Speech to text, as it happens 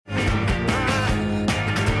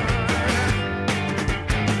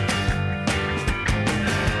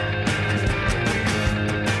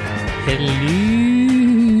Hello,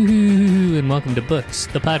 and welcome to Books,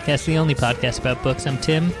 the podcast, the only podcast about books. I'm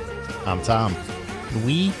Tim. I'm Tom.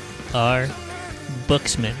 We are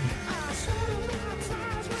booksmen.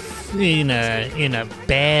 In a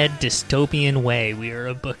bad dystopian way, we are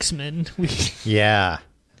a booksman. Yeah.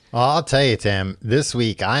 Well, I'll tell you, Tim, this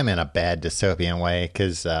week I'm in a bad dystopian way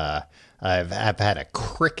because I've had a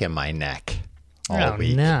crick in my neck all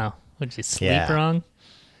week. Oh, no. Would you sleep wrong?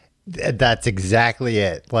 That's exactly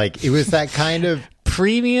it. Like, it was that kind of...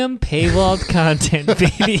 Premium paywalled content,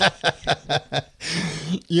 baby.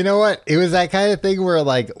 You know what? It was that kind of thing where,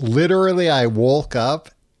 like, literally I woke up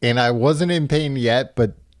and I wasn't in pain yet,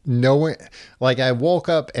 but I woke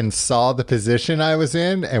up and saw the position I was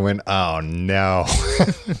in and went, oh, no.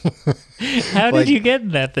 How did you get in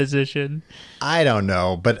that position? I don't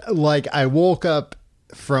know, but, like, I woke up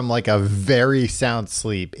from like a very sound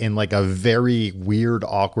sleep in like a very weird,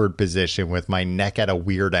 awkward position with my neck at a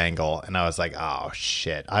weird angle. And I was like, oh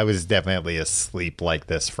shit, I was definitely asleep like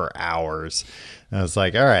this for hours. And I was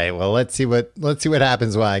like, all right, well, let's see what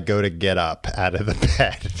happens when I go to get up out of the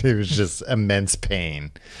bed. It was just immense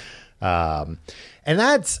pain. And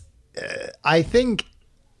that's, I think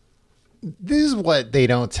this is what they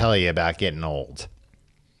don't tell you about getting old.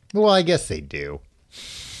 Well, I guess they do.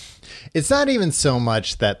 It's not even so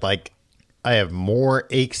much that, like, I have more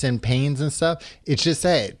aches and pains and stuff. It's just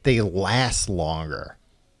that they last longer.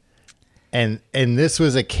 And this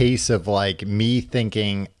was a case of, like, me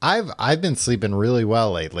thinking, I've been sleeping really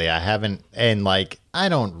well lately. I haven't, and, like, I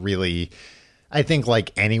think,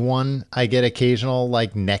 like anyone, I get occasional,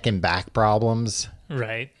 like, neck and back problems.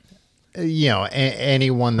 Right. You know,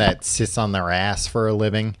 anyone that sits on their ass for a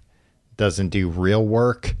living, doesn't do real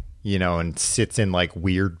work, you know, and sits in like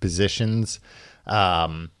weird positions.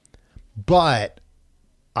 But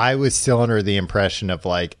I was still under the impression of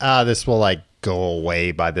like, this will like go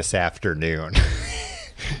away by this afternoon.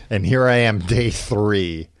 And here I am, day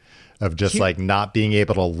 3 of just like not being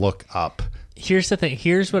able to look up. Here's the thing.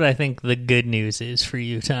 Here's what I think the good news is for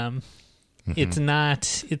you, Tom. Mm-hmm. It's not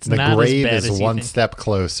the not grave as bad is as one you think. step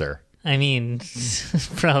closer. I mean,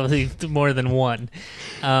 probably more than one.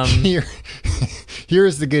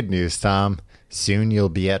 Here's the good news, Tom. Soon you'll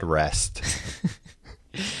be at rest.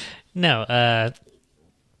 No,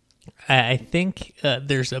 I think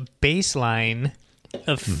there's a baseline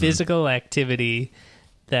of physical activity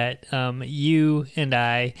that you and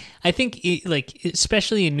I think, like,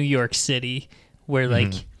 especially in New York City, where,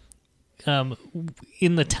 like,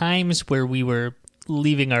 in the times where we were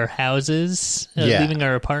leaving our houses, leaving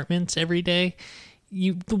our apartments every day,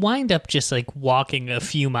 you wind up just like walking a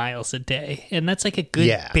few miles a day, and that's like a good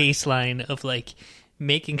baseline of like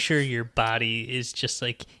making sure your body is just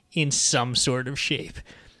like in some sort of shape.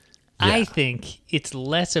 I think it's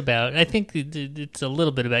less about, I think it's a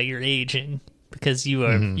little bit about your aging, because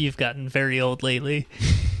you've gotten very old lately.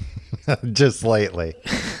 Just lately.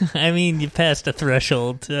 I mean, you passed a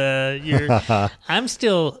threshold. I'm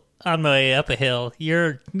still on my way up a hill.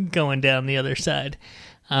 You're going down the other side.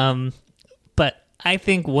 But I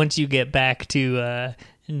think once you get back to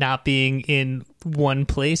not being in one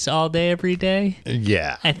place all day every day,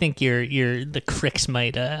 I think the cricks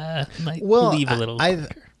might leave a little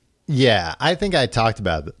quicker. I think I talked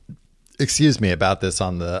about this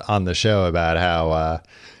on the show about how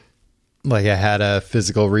like I had a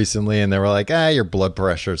physical recently, and they were like, your blood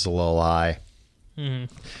pressure's a little high.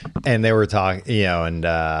 Mm-hmm. And they were talking, you know, and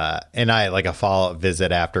I had like a follow-up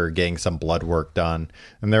visit after getting some blood work done,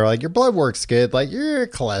 and they were like, your blood work's good, like your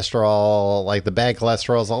cholesterol, like the bad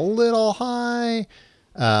cholesterol's a little high,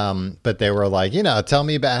 but they were like, you know, tell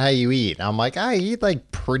me about how you eat. And I'm like, I eat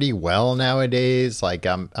like pretty well nowadays, like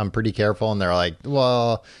I'm pretty careful. And they're like,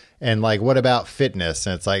 well, and like, what about fitness?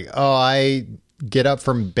 And it's like, oh, I get up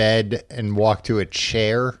from bed and walk to a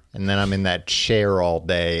chair, and then I'm in that chair all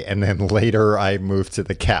day, and then later I move to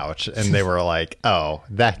the couch. And they were like, oh,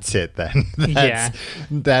 that's it then.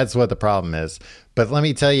 That's what the problem is. But let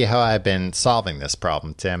me tell you how I've been solving this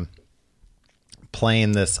problem, Tim.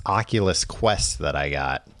 Playing this Oculus Quest that I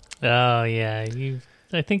got. Oh yeah,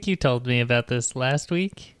 I think you told me about this last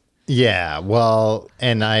week. Yeah, well,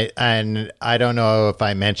 and I don't know if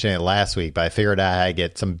I mentioned it last week, but I figured out how to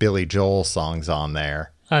get some Billy Joel songs on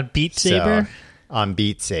there. On Beat Saber? On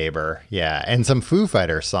Beat Saber, yeah. And some Foo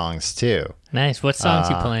Fighters songs, too. Nice. What songs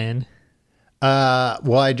you playing?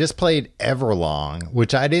 Well, I just played Everlong,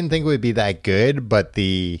 which I didn't think would be that good, but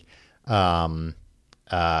the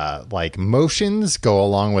like motions go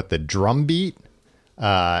along with the drum beat.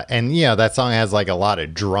 And, you know, that song has like a lot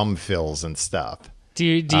of drum fills and stuff. Do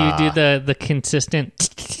you do the consistent the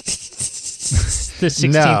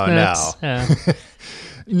 16th notes? No.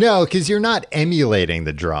 No, because you're not emulating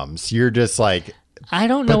the drums. You're just like, I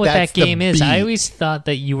don't know But what that's that game the is. I beat. always thought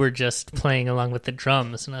that you were just playing along with the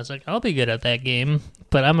drums, and I was like, I'll be good at that game.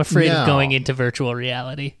 But I'm afraid No. of going into virtual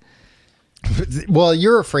reality. well,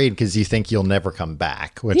 you're afraid because you think you'll never come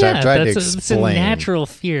back, which I've tried to it's a explain. natural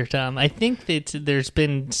fear, Tom. I think that there's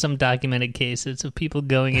been some documented cases of people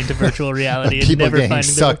going into virtual reality and People never getting finding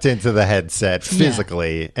sucked into the headset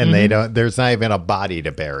physically, and they don't. There's not even a body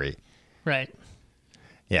to bury. Right.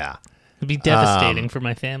 Yeah. It'd be devastating for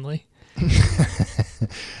my family.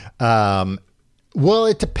 Well,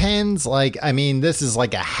 it depends. Like, I mean, this is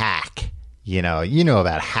like a hack. You know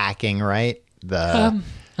about hacking, right? The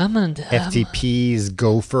FTP's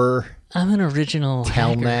Gopher, I'm an original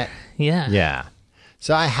Telnet. hacker. Yeah. Yeah.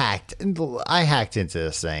 So I hacked into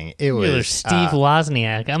this thing. It You're was Steve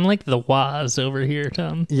Wozniak. I'm like the Woz over here,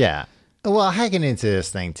 Tom. yeah. Well, hacking into this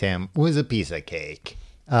thing, Tim, was a piece of cake.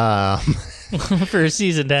 For a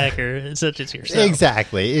seasoned hacker such as yourself.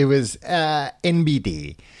 Exactly. It was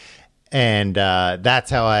NBD. And that's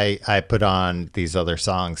how I put on these other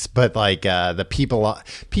songs. But like the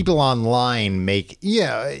people online make,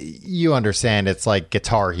 you understand, it's like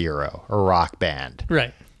Guitar Hero or Rock Band.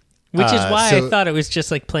 Right. Which is why so- I thought it was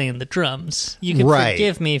just like playing the drums. You can Right.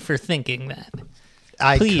 forgive me for thinking that.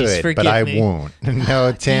 I Please could, forgive but I me. won't.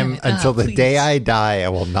 No, Tim, it. until the Please. day I die, I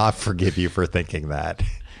will not forgive you for thinking that.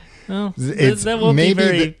 Well, It's that won't be maybe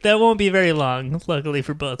very that won't be very long, luckily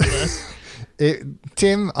for both of us.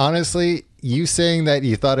 Tim, honestly, you saying that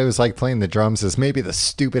you thought it was like playing the drums is maybe the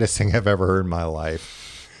stupidest thing I've ever heard in my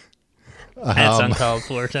life. That's uncalled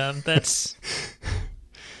for, Tom. That's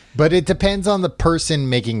But it depends on the person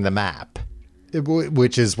making the map,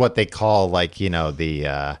 which is what they call like,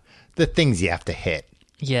 the things you have to hit.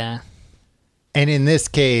 yeah. And in this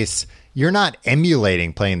case, you're not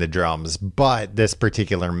emulating playing the drums, but this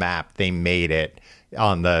particular map, they made it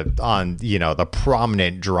on the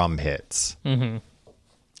prominent drum hits. Mm-hmm.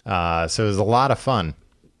 So it was a lot of fun.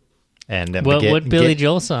 And then What Billy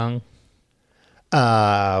Joel song?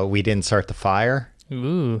 We Didn't Start the Fire.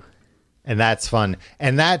 Ooh. And that's fun.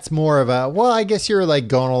 And that's more of I guess you're like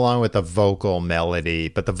going along with the vocal melody,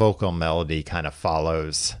 but the vocal melody kind of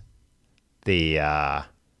follows the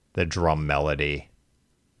drum melody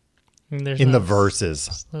There's in no- the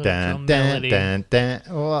verses. no Dun, drum dun, melody. dun, dun.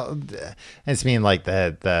 Well, I just mean like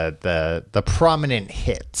the prominent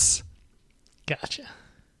hits. Gotcha.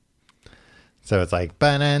 So it's like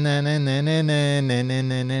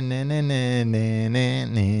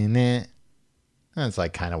that's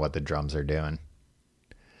like kind of what the drums are doing.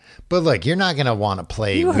 But look, you're not gonna want to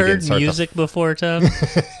play. You We Didn't heard Start the music before, Tom?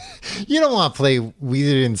 You don't want to play We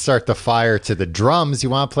Didn't Start the Fire to the drums.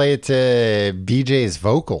 You want to play it to BJ's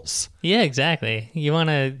vocals. Yeah, exactly. You want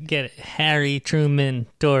to get Harry Truman,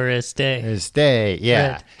 Doris Day. Stay,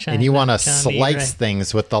 yeah. Red, and you China, want to Johnny, slice right.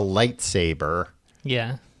 things with the lightsaber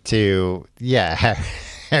Yeah. to,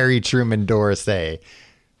 Harry Truman, Doris Day.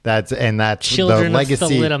 That's Children the of legacy.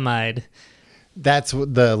 thalidomide. That's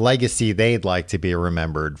the legacy they'd like to be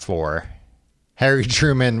remembered for. Harry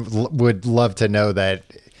Truman would love to know that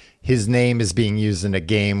his name is being used in a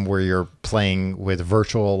game where you're playing with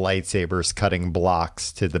virtual lightsabers cutting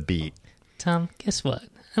blocks to the beat. Tom, guess what? I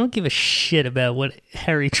don't give a shit about what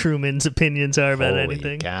Harry Truman's opinions are about Holy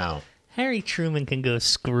anything. cow. Harry Truman can go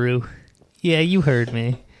screw. Yeah, you heard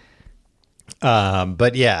me.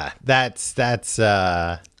 But yeah, that's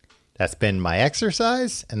been my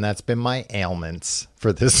exercise and that's been my ailments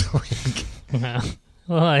for this week.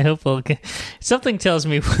 Well, I hope something tells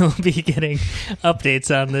me we'll be getting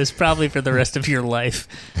updates on this probably for the rest of your life.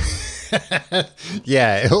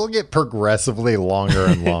 Yeah, it'll get progressively longer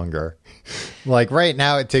and longer. Like right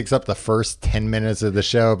now, it takes up the first 10 minutes of the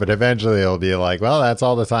show, but eventually it'll be like, well, that's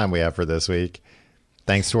all the time we have for this week.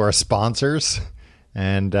 Thanks to our sponsors,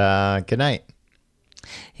 and good night.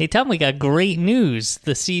 Hey Tom, we got great news.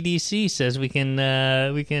 The CDC says we can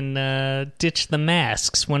ditch the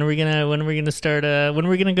masks. When are we gonna start? When are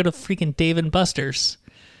we gonna go to freaking Dave and Buster's?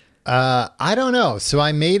 I don't know. So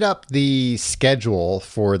I made up the schedule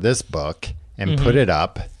for this book and put it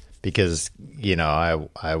up because,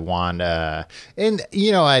 I want and,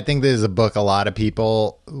 I think this is a book a lot of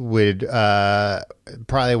people would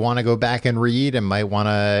probably want to go back and read and might want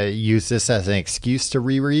to use this as an excuse to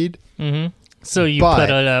reread. So you But- put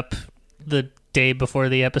it up the day before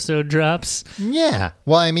the episode drops. Yeah.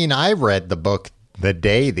 Well, I mean, I read the book the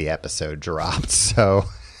day the episode dropped, so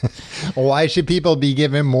why should people be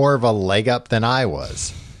given more of a leg up than I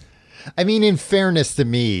was? I mean, in fairness to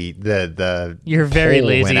me, the You're very poll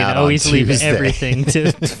lazy went and out always on leave Tuesday. everything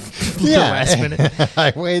to the last minute.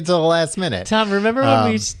 I waited till the last minute. Tom, remember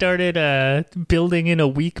when we started building in a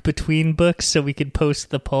week between books so we could post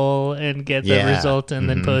the poll and get the result and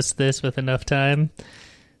then post this with enough time?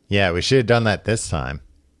 Yeah, we should have done that this time.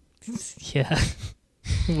 Yeah.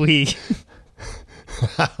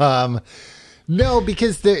 No,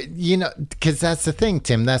 because because that's the thing,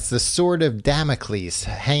 Tim. That's the sword of Damocles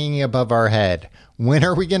hanging above our head. When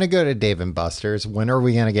are we going to go to Dave and Buster's? When are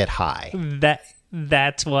we going to get high?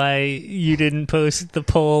 That's why you didn't post the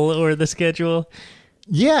poll or the schedule.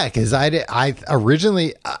 Yeah, because I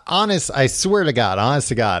originally, I swear to God, honest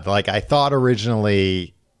to God, like I thought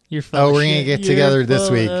originally. You're full of we're shit. gonna get together this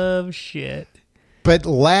week. Of shit. But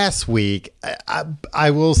last week,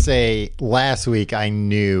 I will say, last week I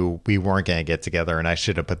knew we weren't going to get together, and I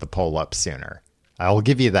should have put the poll up sooner. I will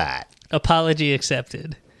give you that. Apology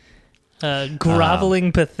accepted.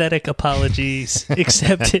 Groveling, pathetic apologies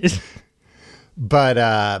accepted. But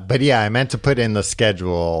yeah, I meant to put in the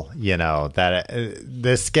schedule. That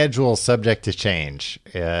the schedule subject to change.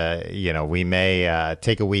 We may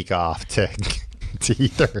take a week off to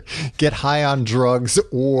either get high on drugs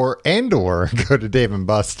or go to Dave and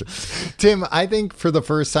Buster's. Tim, I think for the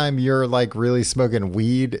first time you're like really smoking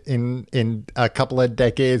weed in a couple of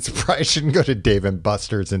decades. Probably shouldn't go to Dave and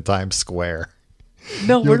Buster's in Times Square.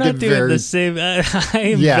 No, we're not doing the same. I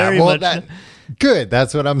am very much. Good.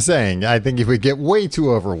 That's what I'm saying. I think if we get way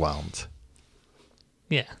too overwhelmed.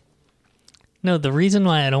 Yeah. No, the reason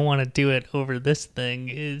why I don't want to do it over this thing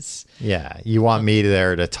is... Yeah, you want me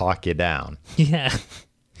there to talk you down. Yeah.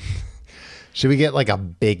 Should we get like a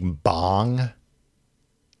big bong?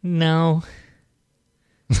 No.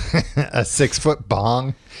 A 6-foot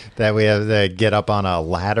bong that we have to get up on a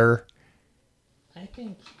ladder? I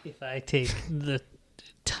think if I take the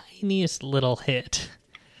tiniest little hit,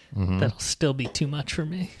 that'll still be too much for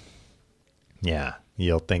me. Yeah,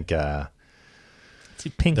 you'll think...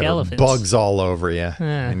 pink there elephants. are bugs all over you,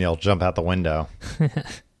 and you'll jump out the window.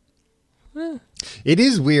 It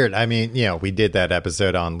is weird. I mean, we did that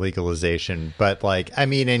episode on legalization, but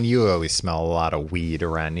and you always smell a lot of weed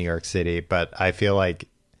around New York City, but I feel like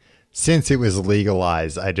since it was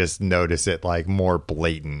legalized, I just notice it like more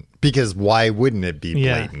blatant, because why wouldn't it be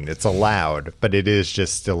blatant? It's allowed, but it is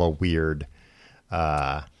just still a weird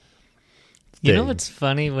thing. You know what's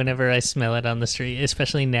funny? Whenever I smell it on the street,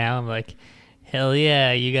 especially now, I'm like, hell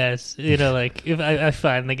yeah, you guys, if I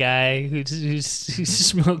find the guy who's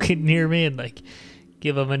smoking near me and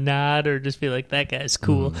give him a nod or just be like, that guy's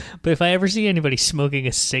cool. But if I ever see anybody smoking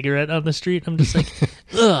a cigarette on the street, I'm just like,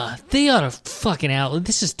 ugh, they ought to fucking out.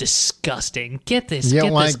 This is disgusting. Get this. You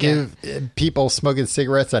don't want to guy. give people smoking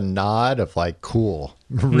cigarettes a nod of cool,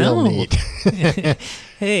 real neat.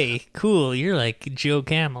 Hey, cool. You're like Joe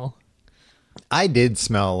Camel. I did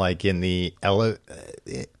smell in the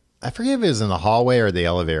I forget if it was in the hallway or the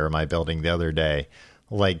elevator of my building the other day,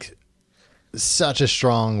 such a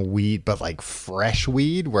strong weed, but fresh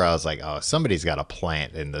weed, where I was like, oh, somebody's got a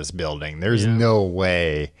plant in this building. There's no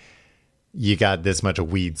way you got this much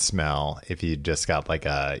weed smell if you just got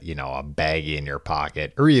a baggie in your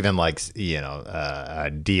pocket, or even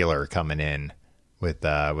a dealer coming in with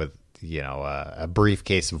a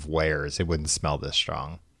briefcase of wares. It wouldn't smell this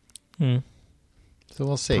strong. So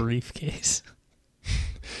we'll see. Briefcase.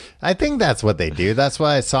 I think that's what they do. That's what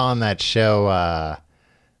I saw on that show,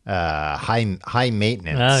 High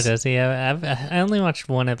Maintenance. Oh, does he? I only watched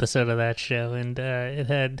one episode of that show, and it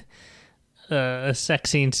had a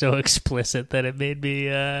sex scene so explicit that it made me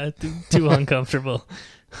too uncomfortable.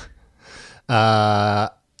 I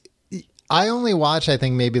only watched, I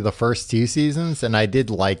think, maybe the first 2 seasons, and I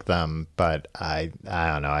did like them, but I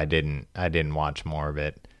don't know. I didn't watch more of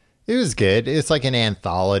it. It was good. It's like an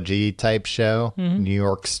anthology type show. New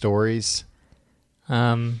York stories.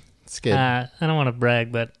 It's good. I don't want to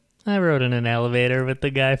brag, but I rode in an elevator with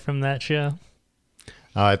the guy from that show.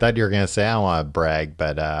 Oh, I thought you were going to say I don't want to brag,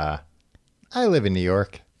 but I live in New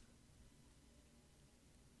York.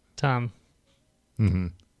 Tom.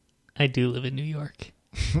 I do live in New York.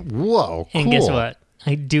 Whoa, cool. And guess what?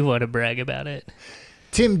 I do want to brag about it.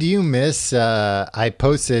 Tim, do you miss, I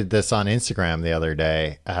posted this on Instagram the other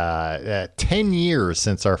day, 10 years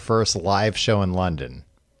since our first live show in London.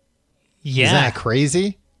 Yeah. Isn't that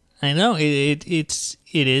crazy? I know. It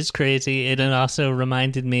is crazy. It also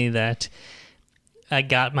reminded me that I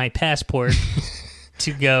got my passport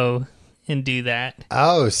to go and do that.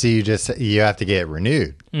 Oh, so you have to get it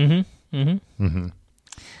renewed. Yeah.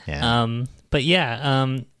 But yeah,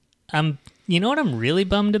 you know what I'm really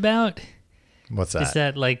bummed about? What's that? Is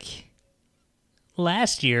that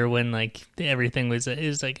last year when like everything was, it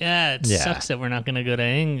was like, it Yeah. sucks that we're not going to go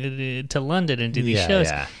to London and do these Yeah, shows.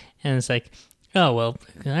 yeah. And it's like, oh, well,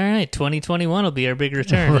 all right, 2021 will be our big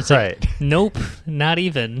return. It's Right. like, nope, not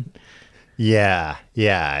even. Yeah.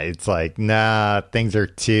 It's like, nah, things are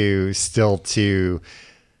still too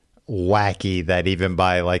wacky that even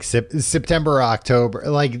by like September, October,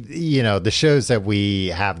 like, the shows that we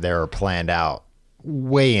have there are planned out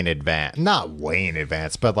way in advance. Not way in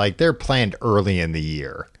advance, but like they're planned early in the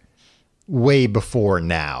year, way before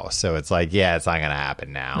now. So it's like, yeah, it's not going to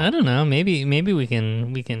happen now. I don't know. Maybe we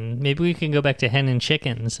can go back to Hen and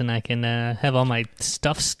Chickens, and I can have all my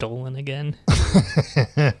stuff stolen again.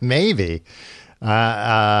 Maybe.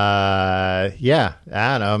 Yeah,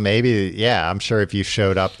 I don't know. Maybe, yeah, I'm sure if you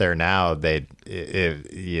showed up there now, they'd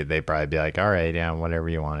probably be like, all right, yeah, whatever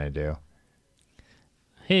you want to do.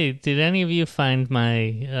 Hey, did any of you find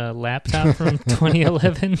my laptop from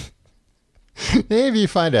 2011? Maybe you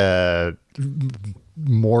find a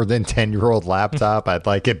more than 10-year-old laptop, I'd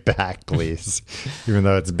like it back, please. Even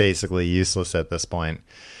though it's basically useless at this point.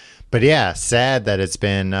 But yeah, sad that it's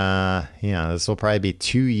been, this will probably be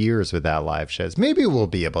 2 years without live shows. Maybe we'll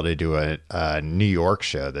be able to do a New York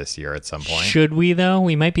show this year at some point. Should we, though?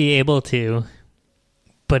 We might be able to.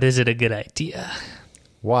 But is it a good idea?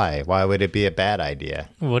 Why? Why would it be a bad idea?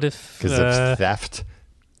 What if... Because of theft?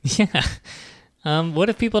 Yeah. What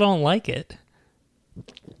if people don't like it?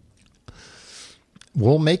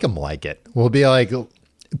 We'll make them like it. We'll be like,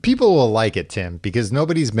 people will like it, Tim, because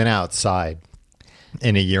nobody's been outside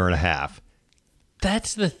in a year and a half.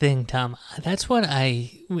 That's the thing, Tom. That's what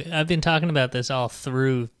I've been talking about this all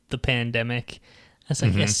through the pandemic. It's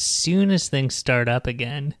like, as soon as things start up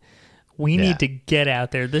again, we need to get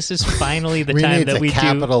out there. This is finally the time that we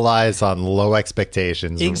capitalize on low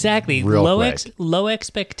expectations. Exactly. Real Low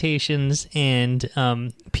expectations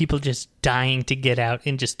and people just dying to get out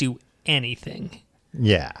and just do anything.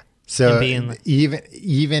 Yeah. So even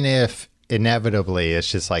if inevitably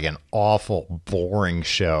it's just like an awful, boring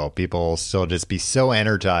show, people will still just be so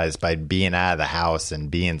energized by being out of the house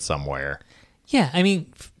and being somewhere. Yeah. I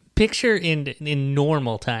mean, picture in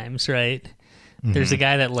normal times, right? There's a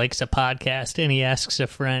guy that likes a podcast, and he asks a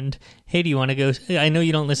friend, hey, do you want to go? I know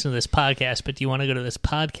you don't listen to this podcast, but do you want to go to this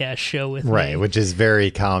podcast show with me? Right, which is very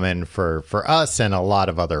common for us and a lot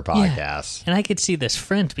of other podcasts. Yeah. And I could see this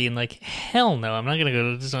friend being like, hell no, I'm not going to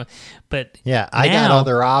go to this one. But yeah, I got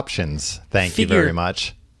other options. Thank you very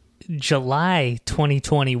much. July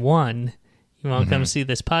 2021, you want to come see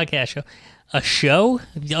this podcast show? A show?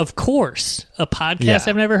 Of course. A podcast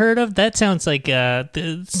I've never heard of? That sounds like a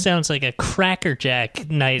Cracker Jack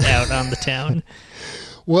night out on the town.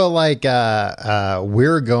 Well, like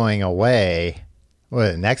we're going away.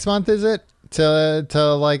 What, next month is it? To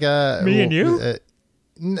like me and you?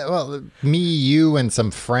 Well, me, you, and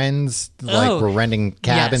some friends. Like we're renting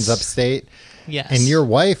cabins upstate. Yes. And your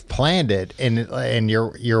wife planned it, and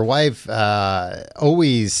your wife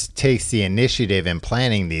always takes the initiative in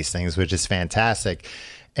planning these things, which is fantastic.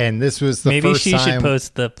 And this was the first time. Maybe she should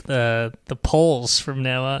post the polls from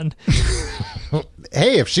now on.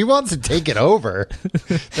 Hey, if she wants to take it over,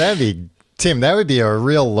 that would be a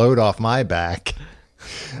real load off my back.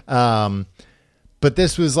 But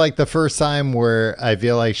this was like the first time where I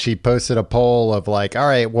feel like she posted a poll of like, all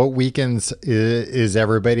right, what weekends is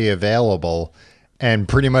everybody available? And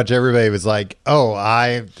pretty much everybody was like, oh,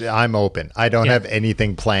 I'm open. I don't have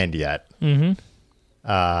anything planned yet.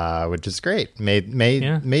 Which is great.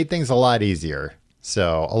 Made things a lot easier.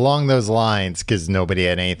 So along those lines, because nobody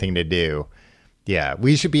had anything to do. Yeah,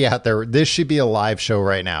 we should be out there. This should be a live show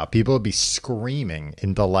right now. People would be screaming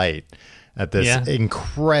in delight at this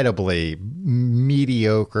incredibly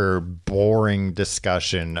mediocre, boring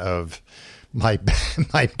discussion of my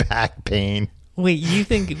back pain. Wait, you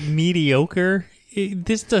think mediocre?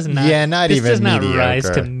 This does not. Yeah, not even. This does not rise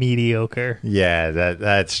to mediocre. Yeah,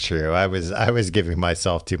 that's true. I was giving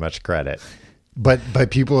myself too much credit, but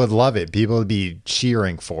people would love it. People would be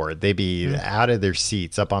cheering for it. They'd be out of their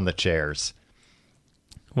seats, up on the chairs.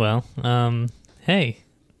 Well, hey.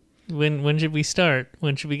 When should we start?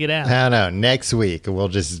 When should we get out? I don't know. Next week, we'll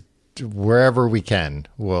just wherever we can.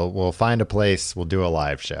 We'll find a place. We'll do a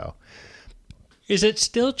live show. Is it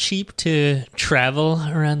still cheap to travel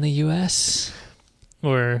around the U.S.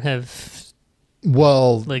 or have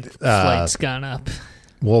flights gone up?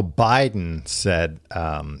 Well, Biden said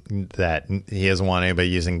that he doesn't want anybody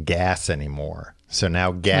using gas anymore. So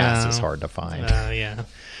now gas is hard to find. Yeah.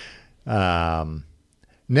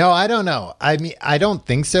 No, I don't know. I mean, I don't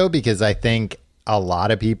think so, because I think a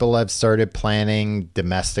lot of people have started planning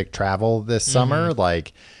domestic travel this summer.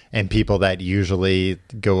 Like, And people that usually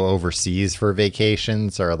go overseas for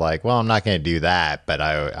vacations are like, well, I'm not going to do that, but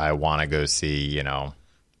I want to go see, you know,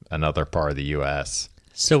 another part of the U.S.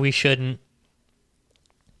 So we shouldn't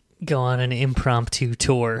go on an impromptu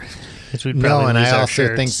tour. We'd No, and I also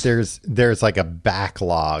shirts. think there's like a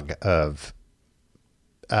backlog of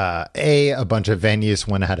a bunch of venues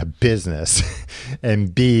went out of business,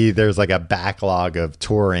 and B, there's like a backlog of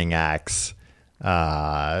touring acts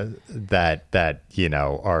that you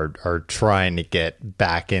know are trying to get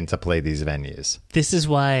back in to play these venues. This is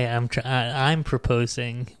why I'm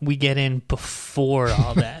proposing we get in before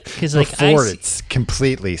all that, because like Before it's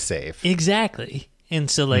completely safe. exactly. And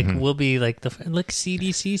so like we'll be like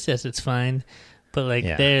CDC says it's fine, but like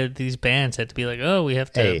these bands have to be like, oh, we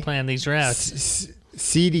have to plan these routes.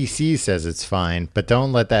 CDC says it's fine, but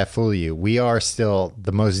don't let that fool you. We are still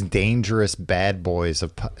the most dangerous bad boys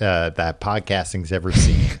of that podcasting's ever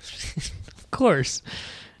seen. Of course.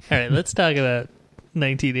 All right, let's talk about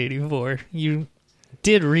 1984. You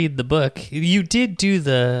did read the book. You did do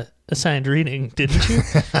the assigned reading, didn't you?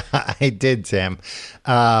 I did, Sam.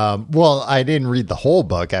 Well, I didn't read the whole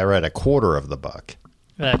book. I read a quarter of the book.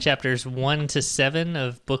 Chapters 1 to 7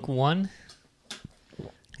 of book 1.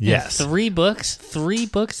 Yes. And 3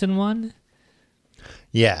 books in one.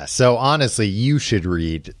 Yeah. So honestly, you should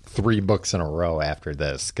read 3 books in a row after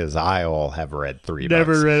this, because I all have read 3 books.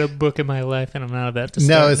 Never read a book in my life, and I'm not about to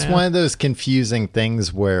start No, it's now. one of those confusing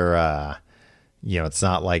things where, you know, it's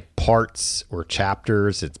not like parts or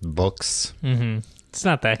chapters, it's books. Mm-hmm. It's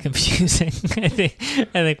not that confusing. I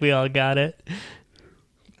think we all got it.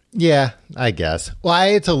 Yeah, I guess. Well, I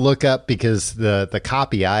had to look up because the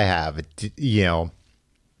copy I have, you know,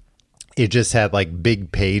 it just had like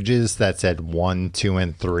big pages that said 1, 2,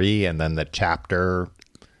 and 3, and then the chapters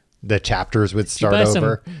would start Did you buy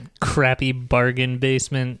over. some crappy bargain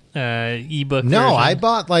basement ebook. No, version? I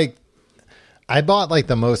bought like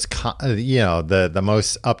the most, the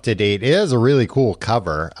most up to date. It has a really cool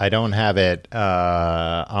cover. I don't have it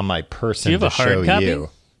on my person Do you have to a hard show copy? you.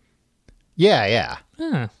 Yeah.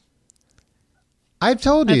 Huh. I've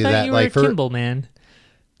told I you thought that. you were Like a for Kimball man.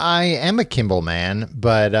 I am a Kimball man,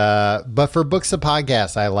 but for books of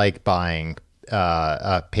podcasts, I like buying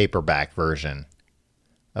a paperback version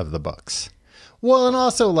of the books. Well, and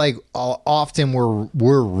also like often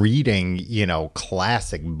we're reading, you know,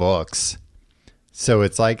 classic books, so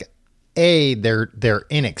it's like they're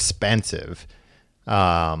inexpensive.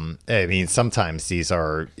 I mean, sometimes these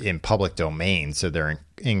are in public domain, so they're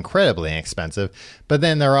incredibly inexpensive. But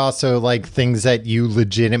then they're also like things that you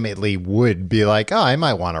legitimately would be like, oh, I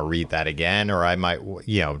might want to read that again, or I might,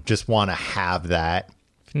 you know, just want to have that.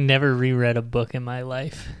 Never reread a book in my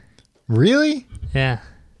life. Really? Yeah.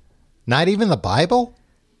 Not even the Bible?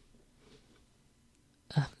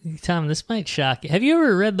 Tom, this might shock you. Have you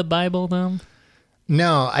ever read the Bible, Tom?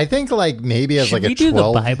 No, I think like maybe as Should like we a do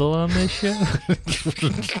 12. the Bible on this show?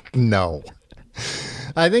 No.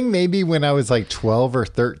 I think maybe when I was like 12 or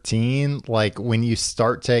 13, like when you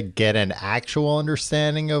start to get an actual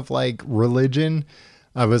understanding of like religion,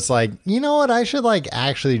 I was like, you know what? I should like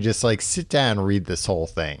actually just like sit down and read this whole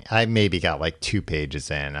thing. I maybe got like 2 pages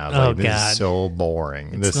in. I was like, this God. is so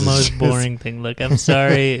boring. It's This the is most just- boring thing. Look, I'm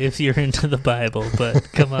sorry if you're into the Bible,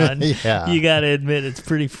 but come on. Yeah. You got to admit it's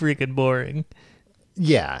pretty freaking boring.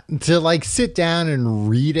 Yeah, to like sit down and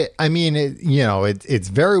read it. I mean, it's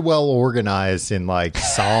very well organized in like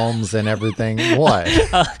Psalms and everything. What?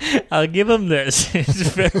 I'll give him this. It's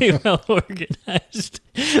very well organized,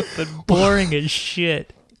 but boring as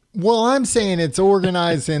shit. Well, I'm saying it's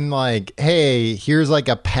organized in like, hey, here's like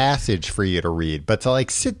a passage for you to read, but to like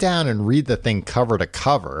sit down and read the thing cover to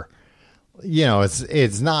cover, you know,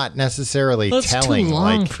 it's not necessarily Well, it's telling too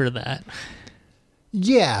long like, for that.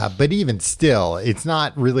 yeah, but even still, it's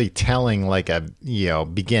not really telling like a, you know,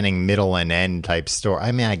 beginning, middle, and end type story.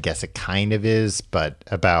 I mean, I guess it kind of is, but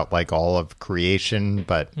about like all of creation.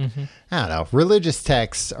 But I don't know. Religious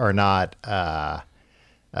texts are not,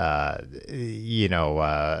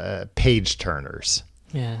 page turners.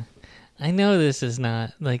 Yeah. I know this is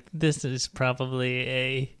not, like, this is probably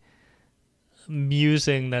a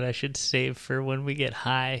musing that I should save for when we get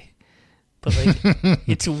high. But, like,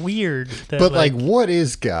 it's weird that, But like, what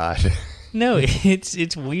is God? no,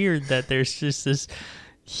 it's weird that there's just this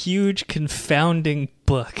huge confounding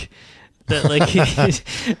book that, like,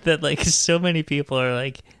 that, like, so many people are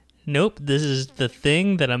like, nope, this is the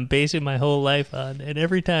thing that I'm basing my whole life on. And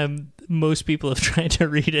every time most people have tried to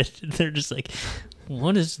read it, they're just like,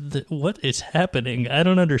 what is happening? I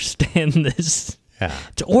don't understand this.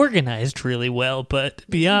 It's organized really well, but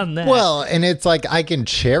beyond that, Well, and it's like I can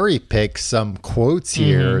cherry pick some quotes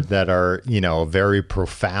here that are, very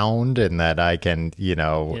profound and that I can,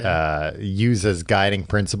 use as guiding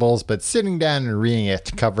principles. But sitting down and reading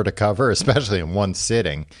it cover to cover, especially in one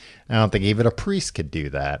sitting, I don't think even a priest could do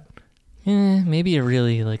that. maybe a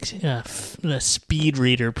really a speed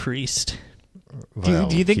reader priest. Well,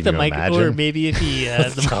 do you think the mic, imagine? or maybe if he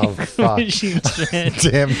the Oh, Micro fuck. Machines man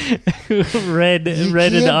Damn. who read an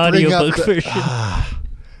can't audiobook bring up version?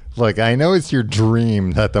 Look, I know it's your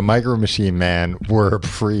dream that the Micro Machine Man were a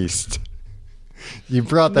priest. You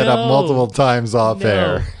brought that up No. multiple times off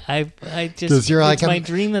air. I 'Cause just you're like, it's my I'm-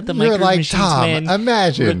 dream that the you're Micro like, Machines Tom, man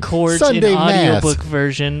imagine records Sunday an Mass. audiobook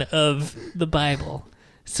version of the Bible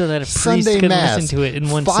so that a priest Sunday can Mass, listen to it in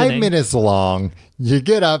one 5 sitting. minutes long. You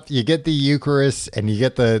get up, you get the Eucharist, and you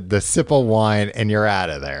get the sip of wine, and you're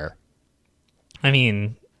out of there. I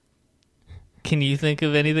mean, can you think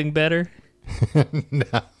of anything better? No.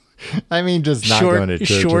 I mean, just not going to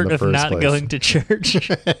church short in the of first not place. going to church.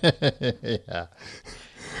 Yeah.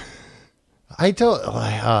 I told.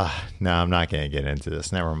 No, I'm not going to get into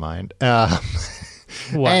this. Never mind.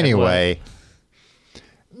 Why- Anyway,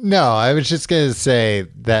 no, I was just going to say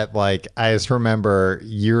that, like, I just remember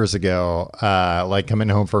years ago, like coming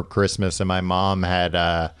home for Christmas, and my mom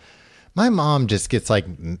just gets like,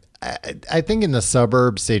 I think in the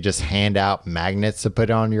suburbs they just hand out magnets to put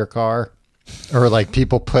on your car, or like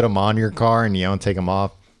people put them on your car and you don't take them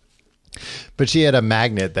off. But she had a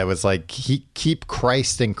magnet that was like, keep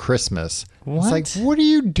Christ in Christmas. What? It's like, what are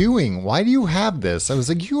you doing? Why do you have this? I was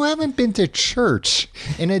like, you haven't been to church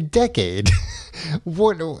in a decade.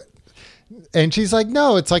 What? And she's like,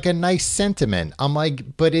 no, it's like a nice sentiment. I'm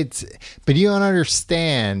like, but you don't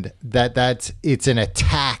understand that it's an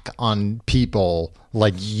attack on people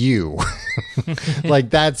like you. Like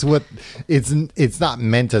that's what it's not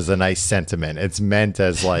meant as a nice sentiment. It's meant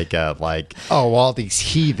as like all these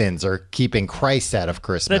heathens are keeping Christ out of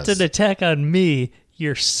Christmas. That's an attack on me,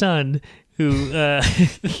 your son, who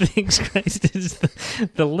thinks Christ is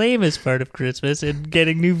the lamest part of Christmas, and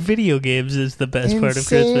getting new video games is the best part of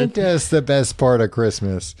Christmas. Santa's the best part of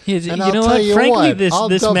Christmas. Yes, And you I'll know tell what? you Frankly, what,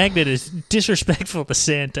 this I'll magnet is disrespectful to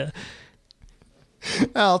Santa.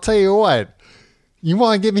 I'll tell you what. You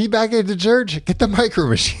want to get me back into church? Get the Micro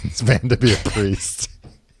Machines man to be a priest.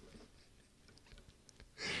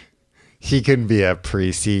 He couldn't be a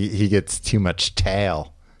priest. He gets too much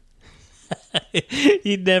tail.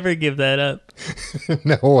 He'd never give that up.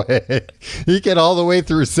 No way. He'd get all the way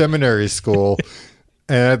through seminary school.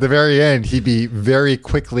 And at the very end, he'd be very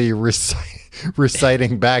quickly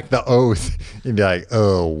reciting back the oath. He'd be like,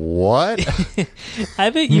 oh, what? I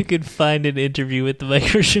bet you could find an interview with the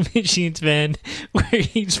Micro Machines man where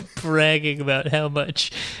he's bragging about how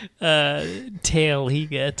much tail he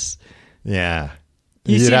gets. Yeah.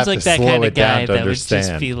 He You'd seems have like to that slow kind it of guy down to that would just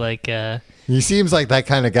understand. be like, He seems like that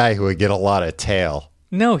kind of guy who would get a lot of tail.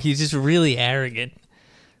 no, he's just really arrogant.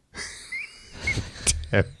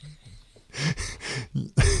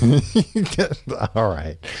 All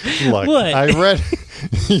right. Look, What? I read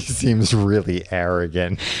he seems really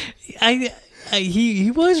arrogant.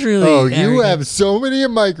 He was really Oh, you arrogant. have so many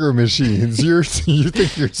Micro Machines. You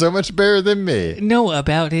think you're so much better than me. No,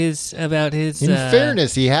 about his In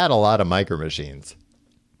fairness, he had a lot of Micro Machines.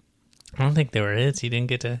 I don't think they were his. He didn't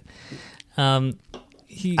get to. I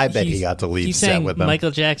bet he got to leave he set sang with them.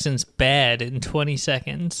 Michael Jackson's "Bad" in 20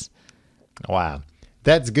 seconds. Wow.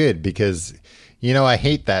 That's good because, I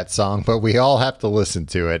hate that song, but we all have to listen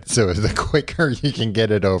to it. So the quicker you can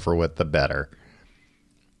get it over with, the better.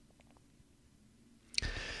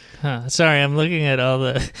 Huh. Sorry, I'm looking at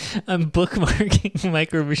I'm bookmarking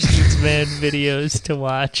Micro Machines Man videos to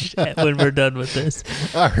watch when we're done with this.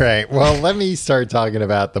 All right. Well, let me start talking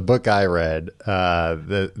about the book I read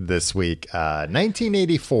this week,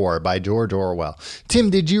 1984 by George Orwell.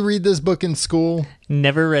 Tim, did you read this book in school?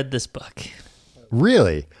 Never read this book.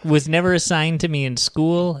 Really? Was never assigned to me in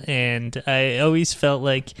school, and I always felt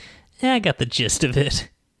like, I got the gist of it.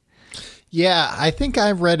 Yeah, I think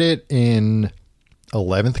I read it in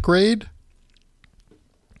 11th grade,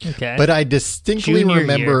 Okay. but I distinctly Junior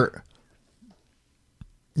remember.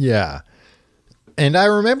 Yeah. And I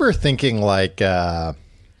remember thinking like that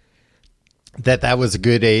was a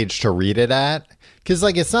good age to read it at. Because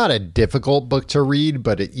like it's not a difficult book to read,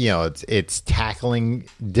 but it's tackling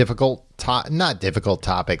not difficult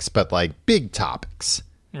topics, but like big topics,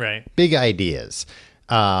 Right. big ideas.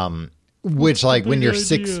 Which like when you're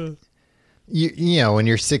when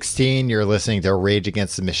you're 16, you're listening to Rage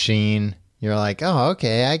Against the Machine. You're like, oh,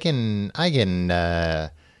 okay, I can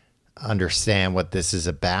understand what this is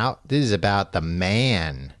about. This is about the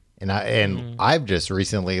man. And I've just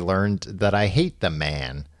recently learned that I hate the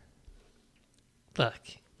man. Look,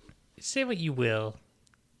 say what you will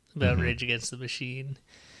about Rage Against the Machine,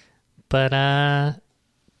 but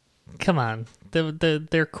come on,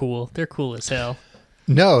 they're cool. They're cool as hell.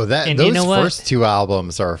 No, And those you know what? first two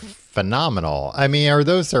albums are phenomenal. I mean, are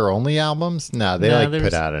those their only albums? No, they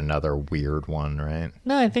put out another weird one, right?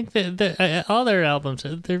 No, I think that all their albums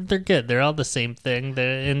they're good. They're all the same thing.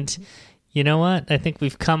 And you know what? I think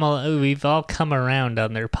we've all come around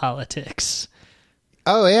on their politics.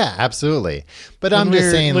 Oh yeah, absolutely. But I'm just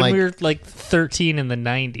saying, when like, we were like 13 in the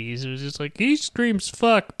 90s, it was just like he screams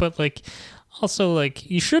fuck, but like also like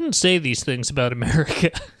you shouldn't say these things about America.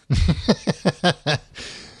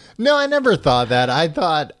 no, I never thought that. I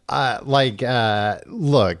thought,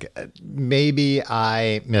 look, maybe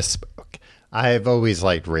I misspoke. I've always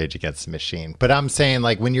liked Rage Against the Machine, but I'm saying,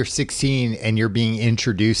 like, when you're 16 and you're being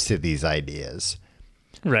introduced to these ideas,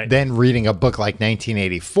 Right. then reading a book like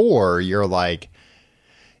 1984, you're like,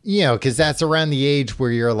 you know, because that's around the age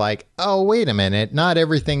where you're like, oh, wait a minute, not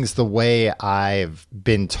everything's the way I've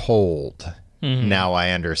been told. Now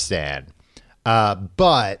I understand.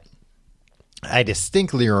 But I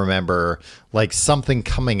distinctly remember like something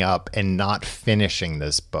coming up and not finishing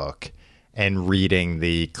this book and reading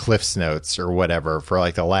the Cliff's Notes or whatever for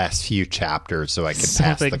like the last few chapters so I could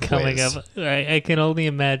pass the quiz. Coming up. I can only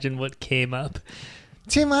imagine what came up.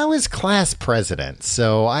 Tim, I was class president,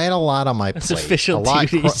 so I had a lot on my It's plate. official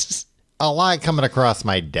duties. A lot coming across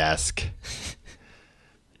my desk.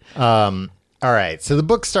 All right, so the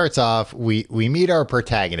book starts off. We meet our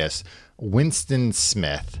protagonist, Winston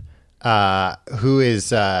Smith, who is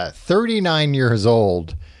 39 years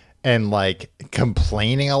old and like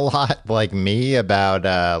complaining a lot, like me,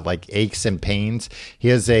 about like aches and pains. He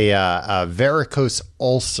has a varicose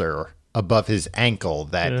ulcer above his ankle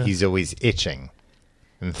that he's always itching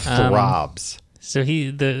and throbs. So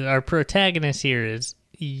our protagonist here is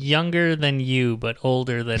younger than you, but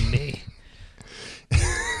older than me.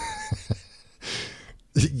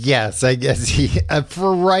 Yes, I guess he,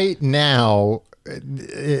 for right now,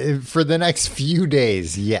 for the next few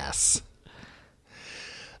days, yes.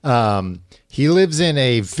 He lives in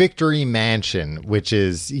a Victory Mansion, which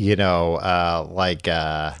is, you know,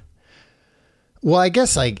 well, I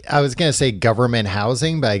guess like I was going to say government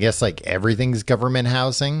housing, but I guess like everything's government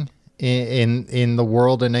housing in the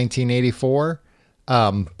world in 1984.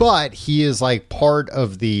 But he is like part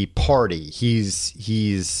of the party.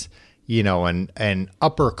 He's you know, an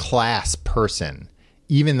upper class person,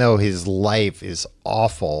 even though his life is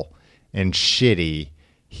awful and shitty.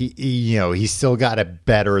 He still got it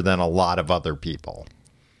better than a lot of other people.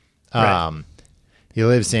 Right. He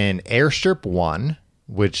lives in Airstrip 1,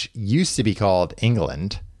 which used to be called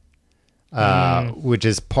England, which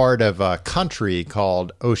is part of a country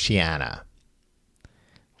called Oceania.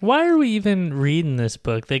 Why are we even reading this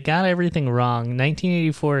book? They got everything wrong.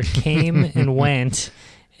 1984 came and went,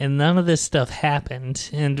 and none of this stuff happened.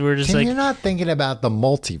 And we're just You're not thinking about the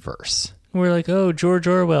multiverse. We're like, oh, George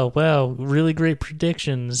Orwell, wow, really great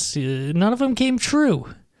predictions. None of them came true.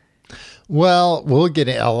 Well, we'll get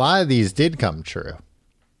it. A lot of these did come true.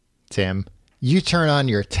 Tim, you turn on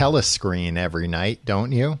your telescreen every night,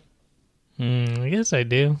 don't you? I guess I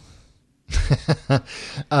do.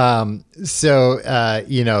 So,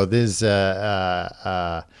 you know, this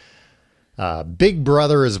Big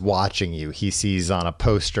Brother is watching you. He sees on a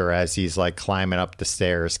poster as he's like climbing up the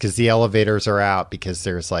stairs because the elevators are out because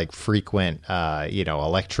there's like frequent,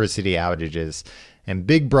 electricity outages. And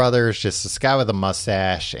Big Brother is just this guy with a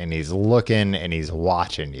mustache, and he's looking and he's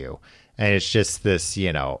watching you. And it's just this,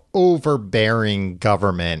 you know, overbearing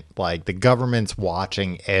government. Like the government's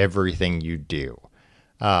watching everything you do.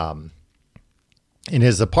 In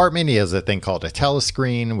his apartment, he has a thing called a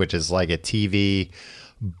telescreen, which is like a TV,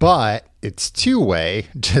 but it's two-way,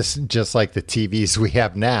 just like the TVs we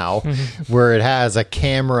have now, where it has a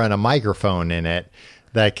camera and a microphone in it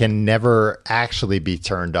that can never actually be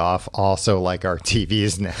turned off, also like our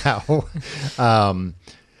TVs now.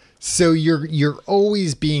 So you're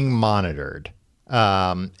always being monitored.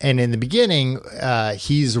 And in the beginning,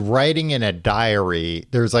 he's writing in a diary.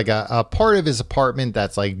 There's like a part of his apartment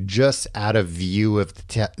that's like just out of view of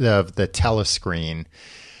the telescreen.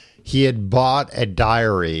 He had bought a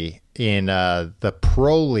diary in the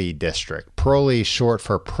Proley district. Proley, short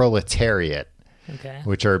for proletariat, Okay.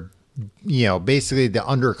 which are, you know, basically the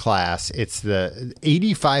underclass. It's the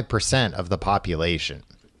 85% of the population.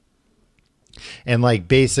 And like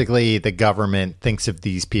basically the government thinks of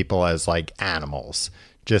these people as like animals.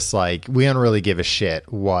 Just like we don't really give a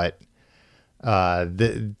shit what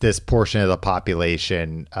this portion of the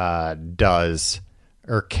population does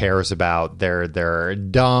or cares about. They're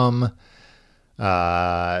dumb.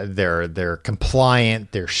 They're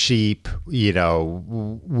compliant. They're sheep. You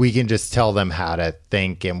know, we can just tell them how to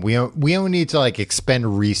think, and we don't need to like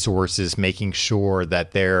expend resources making sure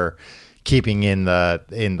that they're keeping in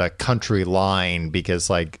the country line, because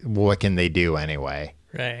like what can they do anyway?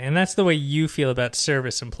 Right, and that's the way you feel about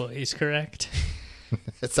service employees, correct?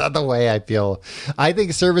 It's not the way I feel. I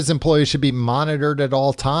think service employees should be monitored at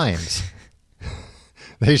all times.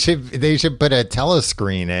 They should put a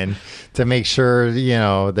telescreen in to make sure, you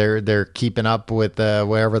know, they're keeping up with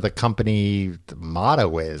whatever the company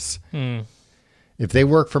motto is. If they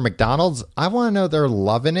work for McDonald's, I want to know they're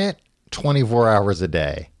loving it 24 hours a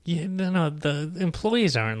day. Yeah, no, the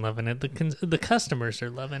employees aren't loving it. The customers are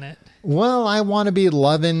loving it. Well, I want to be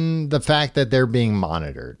loving the fact that they're being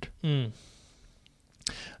monitored.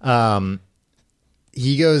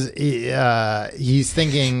 He goes, he's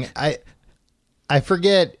thinking, I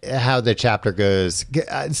forget how the chapter goes.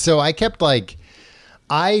 So I kept like,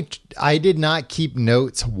 I did not keep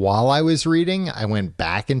notes while I was reading. I went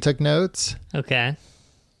back and took notes. Okay.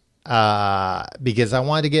 Because I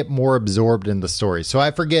wanted to get more absorbed in the story. So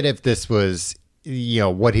I forget if this was, you know,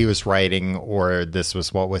 what he was writing or this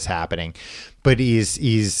was what was happening. But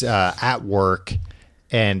he's at work.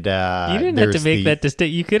 And you didn't have to make that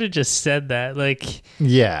distinction. You could have just said that, like,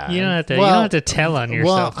 yeah. You don't have to. You don't have to tell on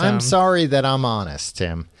yourself. Well, I'm sorry that I'm honest,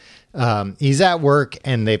 Tim. He's at work,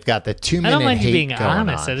 and they've got the 2 minute. I don't mind hate you being going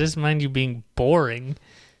honest. on. I just mind you being boring.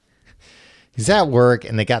 He's at work,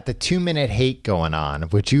 and they got the 2 minute hate going on,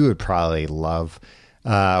 which you would probably love,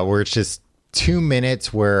 where it's just 2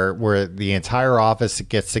 minutes where the entire office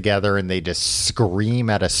gets together and they just scream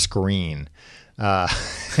at a screen.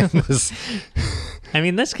 I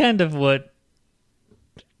mean, that's kind of what,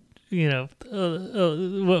 you know,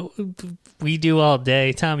 what we do all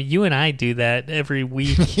day. Tom, you and I do that every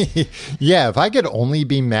week. Yeah, if I could only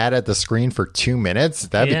be mad at the screen for 2 minutes,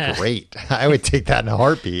 that'd be great. I would take that in a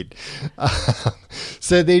heartbeat.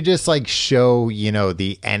 So they just like show, you know,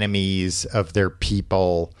 the enemies of their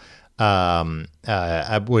people,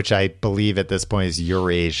 which I believe at this point is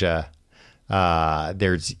Eurasia.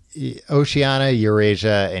 There's Oceania,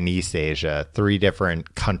 Eurasia, and East Asia, 3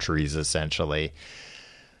 different countries essentially.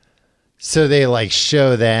 So they like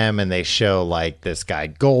show them, and they show like this guy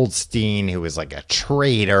Goldstein, who is like a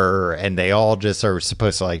traitor, and they all just are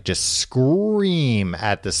supposed to like just scream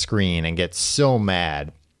at the screen and get so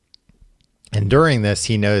mad. And during this,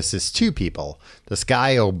 he notices 2 people. This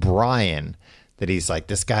guy O'Brien, that he's like,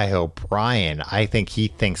 this guy O'Brien, I think he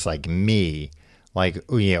thinks like me. Like,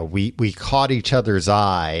 you know, we caught each other's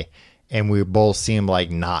eye, and we both seem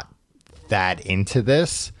like not that into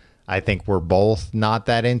this. I think we're both not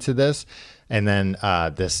that into this. And then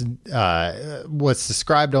this what's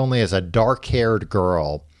described only as a dark-haired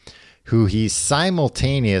girl who he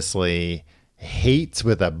simultaneously hates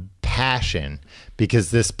with a passion,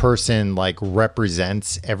 because this person like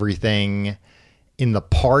represents everything in the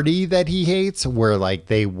party that he hates, where like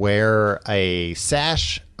they wear a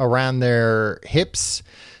sash around their hips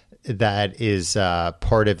that is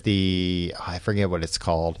part of the, I forget what it's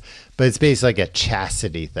called, but it's basically like a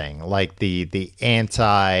chastity thing, like the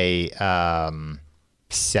anti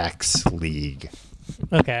sex league.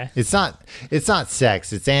 Okay. It's not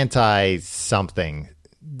sex, it's anti something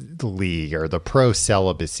league, or the pro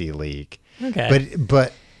celibacy league. Okay.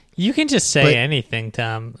 But you can just say anything,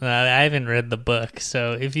 Tom. I haven't read the book,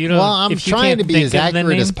 so if you don't, well, I'm if you trying to can't be think as of the accurate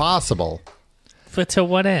name, as possible. But to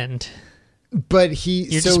what end? But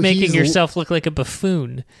you're just making yourself look like a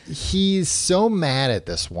buffoon. He's so mad at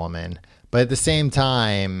this woman, but at the same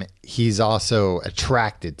time, he's also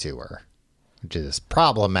attracted to her, which is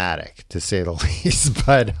problematic to say the least.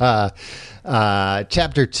 But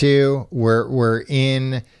chapter 2, we're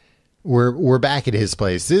back at his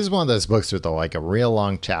place. This is one of those books with like a real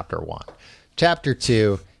long chapter 1. Chapter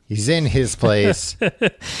 2, he's in his place.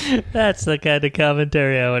 That's the kind of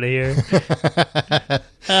commentary I want to hear.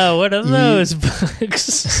 Oh, what are those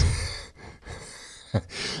books?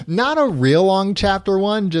 Not a real long chapter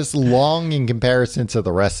 1, just long in comparison to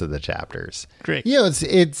the rest of the chapters. Great. You know,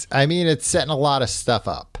 it's setting a lot of stuff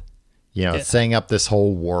up. You know, it's setting up this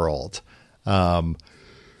whole world.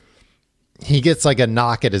 He gets like a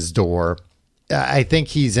knock at his door. I think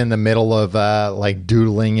he's in the middle of like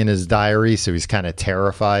doodling in his diary, so he's kind of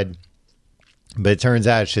terrified. But it turns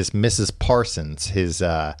out it's just Mrs. Parsons, his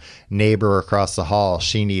neighbor across the hall.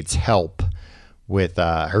 She needs help with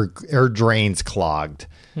her drain's clogged,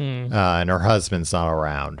 and her husband's not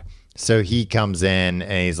around. So he comes in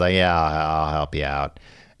and he's like, "Yeah, I'll help you out."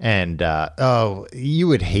 And oh, you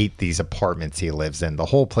would hate these apartments he lives in. The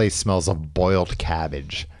whole place smells of boiled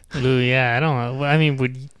cabbage. Ooh, yeah, I don't know. I mean,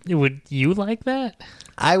 would you like that?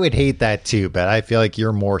 I would hate that too, but I feel like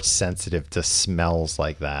you're more sensitive to smells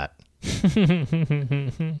like that.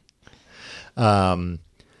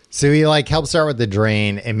 So he like helps her out with the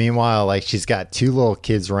drain, and meanwhile, like she's got two little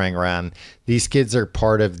kids running around. These kids are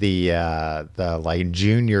part of the like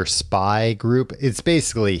junior spy group. It's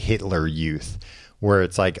basically Hitler Youth, where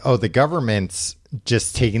it's like, oh, the government's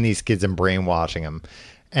just taking these kids and brainwashing them,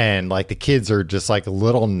 and like the kids are just like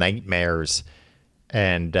little nightmares.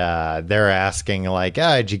 And they're asking like,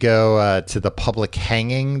 oh, did you go to the public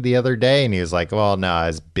hanging the other day? And he was like, well, no, I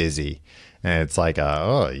was busy. And it's like,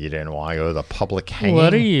 oh, you didn't want to go to the public hanging?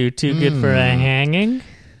 What are you, too good for a hanging?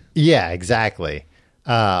 Yeah, exactly.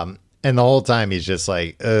 And the whole time he's just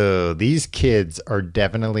like, oh, these kids are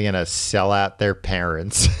definitely going to sell out their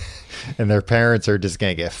parents. And their parents are just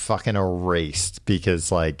going to get fucking erased because,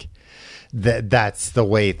 like, that's the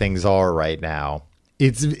way things are right now.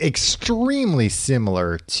 It's extremely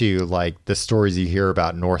similar to, like, the stories you hear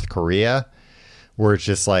about North Korea, where it's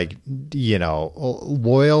just like, you know,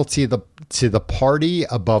 loyalty to the party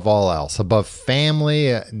above all else, above family.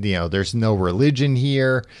 You know, there's no religion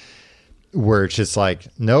here, where it's just like,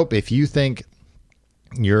 nope, if you think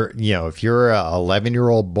if you're a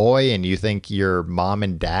 11-year-old boy and you think your mom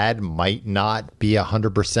and dad might not be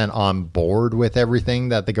 100% on board with everything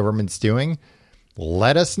that the government's doing,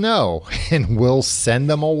 let us know and we'll send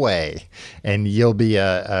them away, and you'll be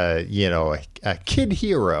a kid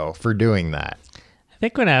hero for doing that. I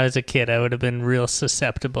think when I was a kid, I would have been real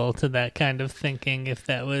susceptible to that kind of thinking if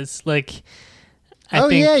that was like.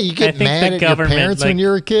 You get mad at your parents when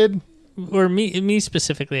you're a kid. Or me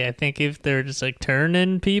specifically, I think if they're just like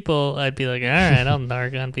turning people, I'd be like, all right, I'll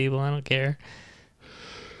narc on people. I don't care.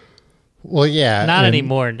 Well, yeah. Not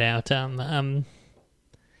anymore now, Tom.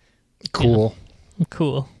 Cool.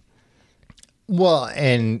 Cool. Well,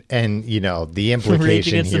 and you know, the implication Rage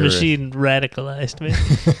Against here, the Machine radicalized me.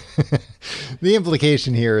 The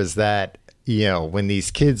implication here is that, you know, when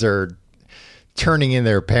these kids are turning in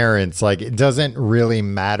their parents, like, it doesn't really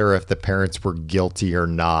matter if the parents were guilty or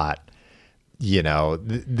not. You know,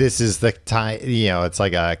 this is the time, you know, it's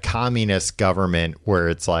like a communist government where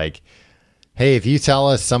it's like, hey, if you tell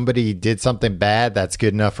us somebody did something bad, that's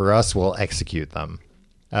good enough for us, we'll execute them.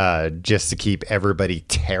 Just to keep everybody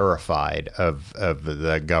terrified of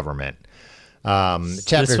the government. Chapter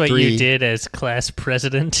That's what 3, you did as class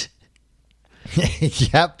president?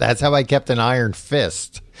 Yep, that's how I kept an iron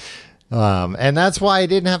fist. And that's why I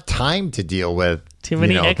didn't have time to deal with too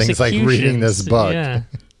many things like reading this book. Yeah.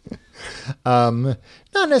 Not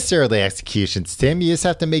necessarily executions, Tim. You just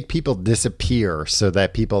have to make people disappear so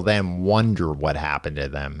that people then wonder what happened to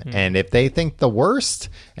them. And if they think the worst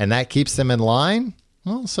and that keeps them in line,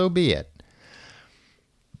 well, so be it.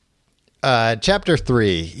 Chapter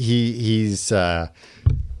 3, he's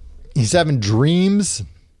having dreams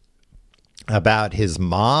about his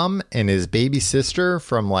mom and his baby sister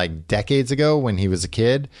from like decades ago when he was a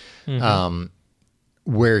kid,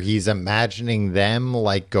 where he's imagining them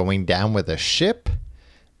like going down with a ship,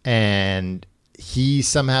 and he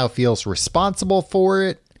somehow feels responsible for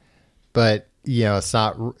it, but you know, it's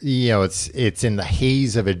not, you know, it's in the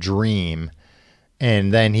haze of a dream.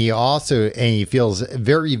 And then he feels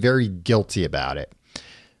very, very guilty about it.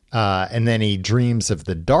 And then he dreams of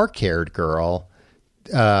the dark-haired girl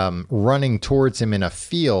running towards him in a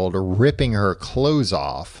field, ripping her clothes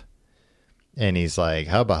off. And he's like,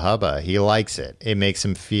 hubba, hubba. He likes it. It makes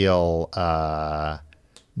him feel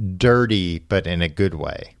dirty, but in a good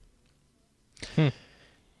way.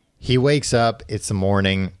 He wakes up. It's the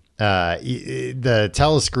morning. The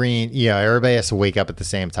telescreen, you know, everybody has to wake up at the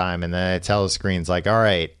same time, and the telescreen's like, all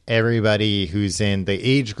right, everybody who's in the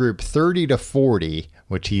age group 30 to 40,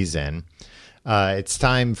 which he's in, it's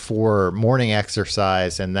time for morning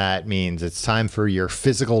exercise, and that means it's time for your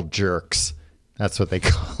physical jerks. That's what they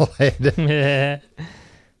call it.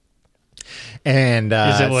 And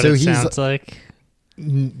is it what so it he's sounds like?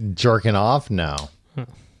 Jerking off? No.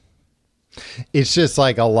 It's just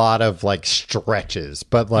like a lot of like stretches,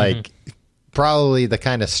 but like probably the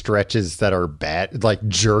kind of stretches that are bad, like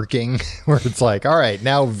jerking, where it's like, all right,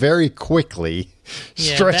 now very quickly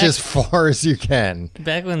stretch as far as you can.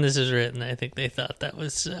 Back when this was written, I think they thought that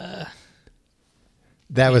was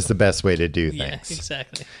was the best way to do things. Yeah,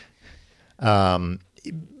 exactly.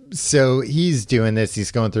 So he's doing this.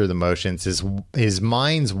 He's going through the motions. His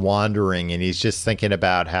mind's wandering, and he's just thinking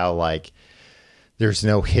about how like there's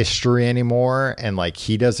no history anymore, and like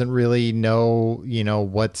he doesn't really know, you know,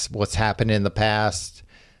 what's happened in the past.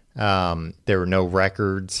 There were no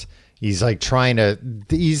records. He's like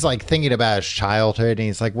he's like thinking about his childhood, and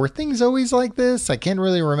he's like, were things always like this? I can't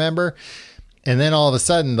really remember. And then all of a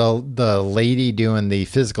sudden, the lady doing the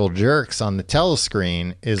physical jerks on the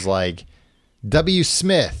telescreen is like, W.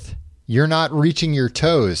 Smith, you're not reaching your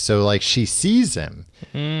toes. So like she sees him.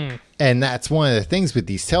 And that's one of the things with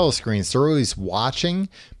these telescreens. They're always watching,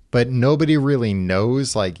 but nobody really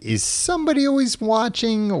knows, like, is somebody always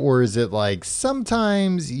watching, or is it like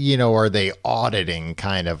sometimes, are they auditing,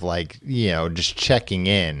 kind of like, just checking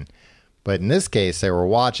in? But in this case, they were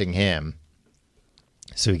watching him.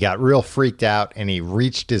 So he got real freaked out and he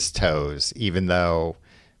reached his toes, even though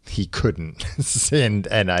he couldn't,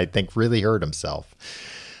 and I think really hurt himself.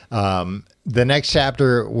 The next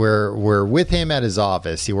chapter, we're with him at his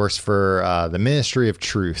office. He works for the Ministry of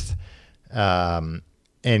Truth.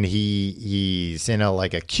 And he's in a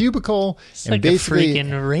cubicle. It's and like basically, a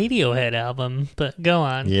freaking Radiohead album, but go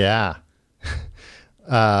on. Yeah.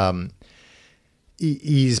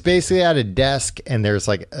 He's basically at a desk, and there's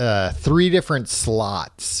like 3 different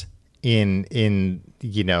slots in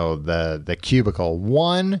the cubicle.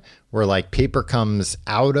 One where like paper comes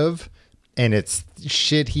out of, and it's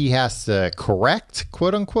shit he has to correct,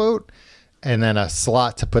 quote unquote, and then a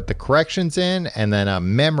slot to put the corrections in, and then a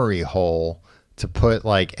memory hole to put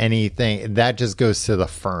like anything that just goes to the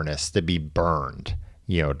furnace to be burned,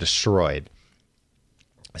 destroyed.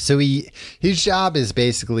 So his job is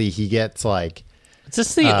basically, he gets like, is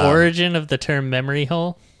this the origin of the term memory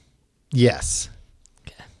hole? Yes.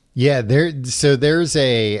 Okay. Yeah, there's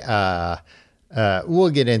a we'll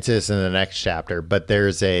get into this in the next chapter, but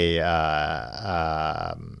there's a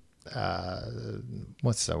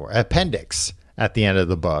what's the word? Appendix at the end of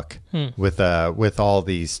the book with all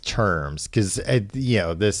these terms, because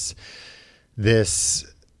this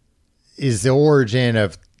is the origin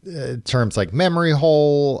of terms like memory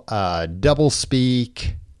hole, double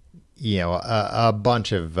speak, a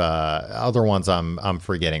bunch of other ones I'm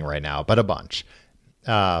forgetting right now, but a bunch.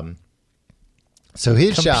 So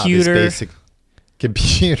his job is basically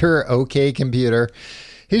computer. Okay, computer.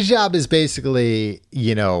 His job is basically,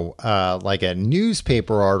 like a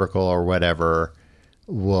newspaper article or whatever.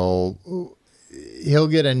 He'll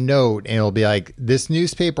get a note and it'll be like, this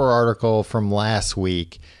newspaper article from last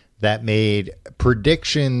week that made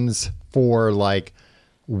predictions for like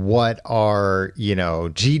what our,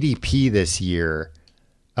 GDP this year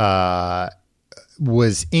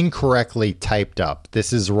was incorrectly typed up.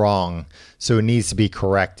 This is wrong, so it needs to be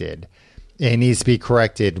corrected. It needs to be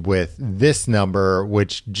corrected with this number,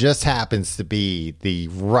 which just happens to be the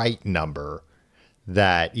right number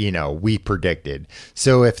that, we predicted.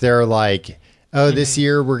 So if they're like, oh, this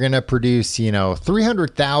year we're going to produce,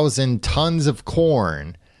 300,000 tons of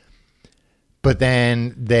corn, but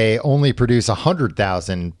then they only produce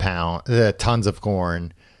 100,000 tons of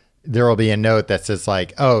corn, there will be a note that says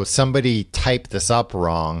like, oh, somebody typed this up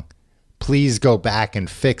wrong. Please go back and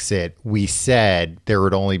fix it. We said there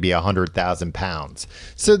would only be 100,000 pounds.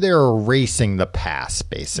 So they're erasing the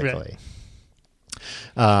past, basically.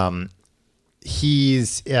 Right. He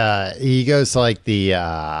goes to like the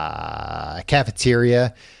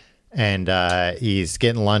cafeteria, and he's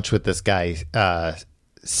getting lunch with this guy,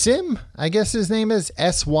 Sim, I guess his name is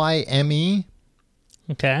Syme.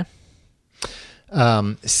 Okay.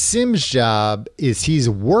 Sim's job is he's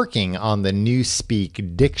working on the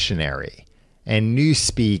Newspeak dictionary, and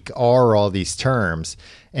Newspeak are all these terms,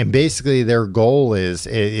 and basically their goal is,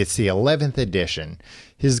 it's the 11th edition.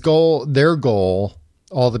 Their goal,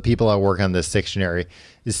 all the people that work on this dictionary,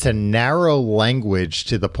 is to narrow language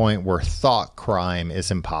to the point where thought crime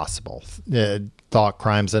is impossible. Thought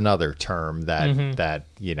crime's another term that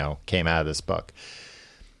came out of this book.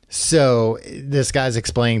 So this guy's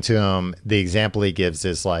explaining to him, the example he gives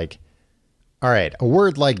is like, all right, a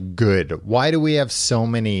word like good. Why do we have so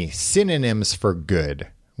many synonyms for good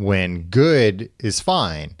when good is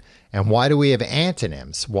fine? And why do we have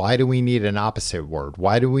antonyms? Why do we need an opposite word?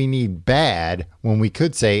 Why do we need bad when we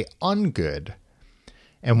could say ungood?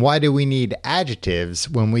 And why do we need adjectives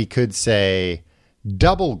when we could say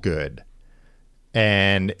double good?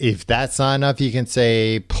 And if that's not enough, you can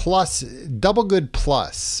say plus, double good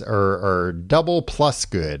plus, or double plus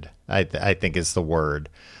good, I think is the word.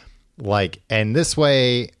 Like, and this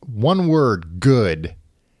way, one word good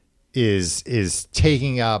is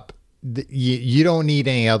taking up, you don't need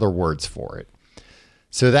any other words for it.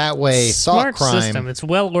 So that way, smart thought crime system. It's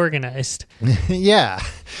well organized. Yeah.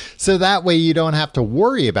 So that way you don't have to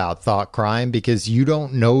worry about thought crime, because you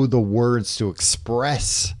don't know the words to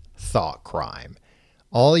express thought crime.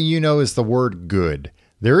 All you know is the word good.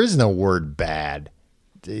 There is no word bad.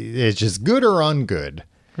 It's just good or ungood.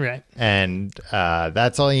 Right. And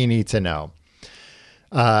that's all you need to know.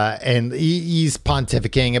 And he's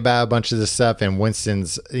pontificating about a bunch of this stuff, and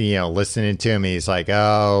Winston's, listening to him. He's like,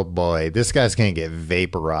 oh boy, this guy's going to get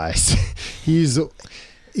vaporized.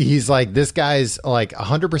 He's like, this guy's like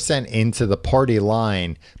 100% into the party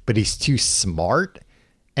line, but he's too smart.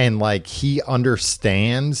 And like, he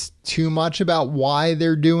understands too much about why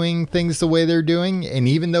they're doing things the way they're doing. And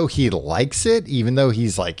even though he likes it, even though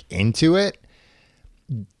he's like into it,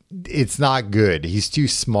 it's not good. He's too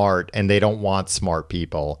smart, and they don't want smart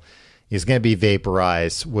people. He's going to be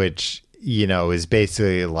vaporized, which, is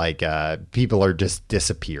basically like people are just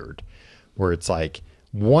disappeared, where it's like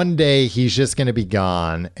one day he's just going to be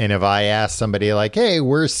gone. And if I ask somebody like, hey,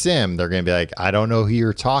 where's Sim? They're going to be like, I don't know who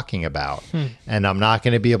you're talking about. And I'm not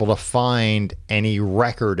going to be able to find any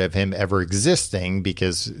record of him ever existing,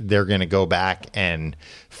 because they're going to go back and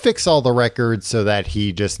fix all the records so that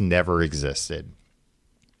he just never existed.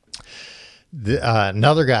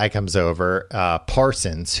 Another guy comes over,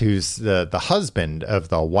 Parsons, who's the husband of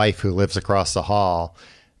the wife who lives across the hall.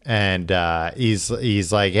 And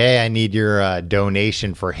he's like, hey, I need your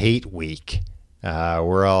donation for Hate Week.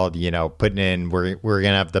 We're all, putting in, we're going to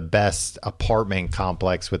have the best apartment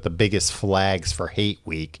complex with the biggest flags for Hate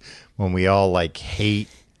Week, when we all like hate,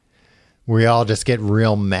 we all just get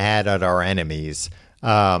real mad at our enemies.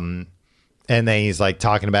 And then he's like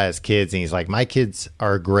talking about his kids, and he's like, my kids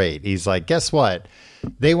are great. He's like, guess what?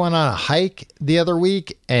 They went on a hike the other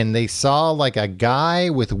week, and they saw like a guy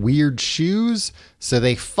with weird shoes. So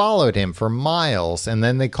they followed him for miles, and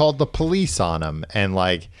then they called the police on him. And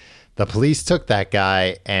like, the police took that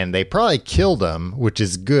guy, and they probably killed him, which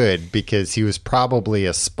is good, because he was probably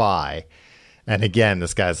a spy. And again,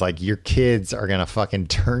 this guy's like, your kids are going to fucking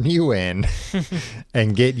turn you in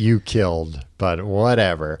and get you killed. But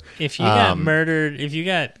whatever. If you got murdered, if you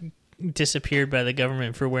got disappeared by the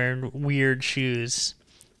government for wearing weird shoes,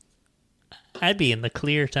 I'd be in the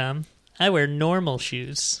clear, Tom. I wear normal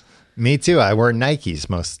shoes. Me too. I wear Nikes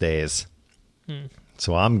most days.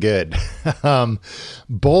 So I'm good.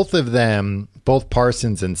 Both of them, both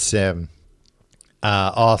Parsons and Sim,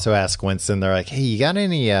 also ask Winston, they're like, hey, you got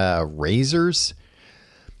any razors?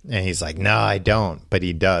 And he's like, no, I don't. But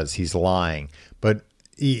he does. He's lying. But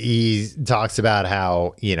he talks about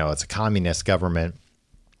how, it's a communist government,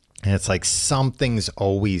 and it's like something's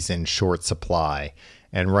always in short supply.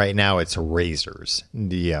 And right now it's razors.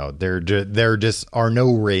 There just are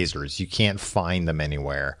no razors. You can't find them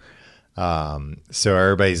anywhere. So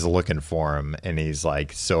everybody's looking for him, and he's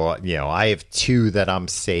like, so, I have 2 that I'm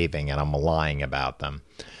saving, and I'm lying about them.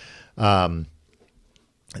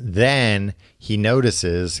 Then he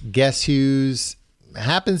notices, guess who's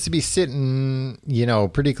happens to be sitting,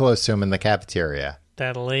 pretty close to him in the cafeteria.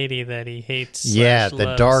 That lady that he hates. Yeah, the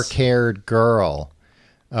loves. dark-haired girl.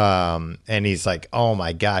 And he's like, oh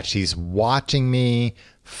my God, she's watching me.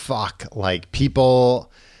 Fuck, like people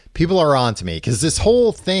are onto me, because this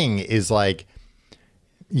whole thing is like,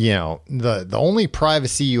 the only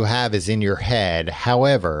privacy you have is in your head.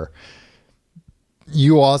 However,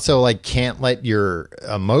 you also like can't let your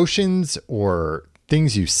emotions or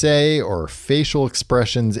things you say or facial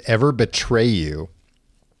expressions ever betray you,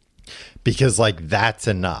 because like that's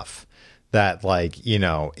enough. That like,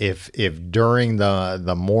 if during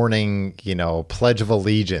the morning, Pledge of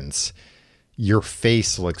Allegiance, your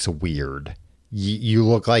face looks weird, you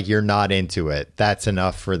look like you're not into it, that's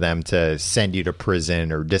enough for them to send you to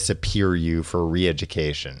prison or disappear you for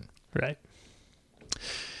re-education. Right.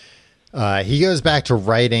 He goes back to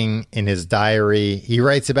writing in his diary. He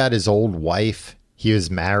writes about his old wife. He was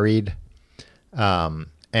married.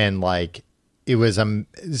 And like, it was,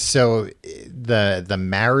 so the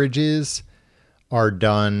marriages are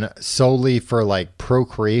done solely for like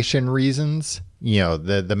procreation reasons.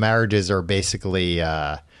 The marriages are basically,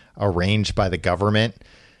 arranged by the government,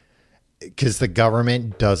 because the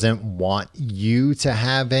government doesn't want you to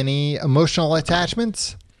have any emotional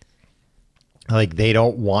attachments. Like, they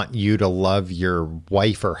don't want you to love your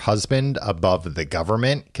wife or husband above the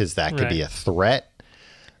government, because that could be a threat.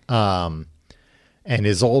 And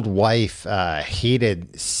his old wife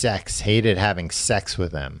hated sex, hated having sex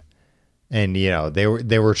with him. And,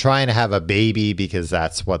 they were trying to have a baby because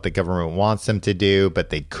that's what the government wants them to do, but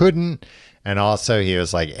they couldn't. And also he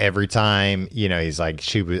was like, every time, he's like,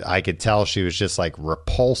 I could tell she was just like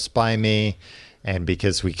repulsed by me. And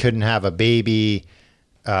because we couldn't have a baby,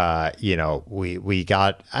 we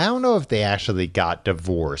got, I don't know if they actually got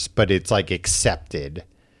divorced, but it's like accepted,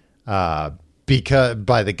 because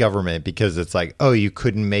by the government, because it's like, oh, you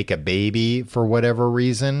couldn't make a baby for whatever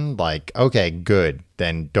reason. Like, okay, good.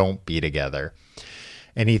 Then don't be together.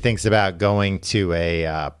 and he thinks about going to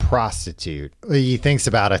a prostitute. He thinks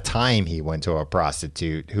about a time he went to a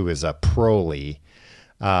prostitute who was a prole.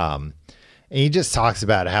 And he just talks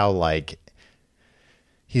about how, like,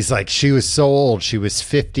 he's like, she was so old. She was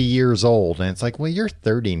 50 years old. And it's like, well, you're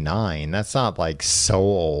 39. That's not, like, so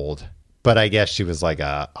old. But I guess she was, like,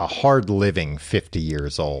 a hard-living 50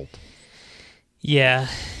 years old. Yeah.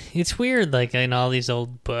 It's weird, like, in all these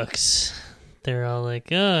old books, they're all like,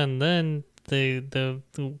 oh, and then the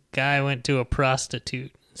guy went to a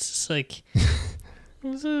prostitute. It's just like,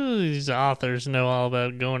 these authors know all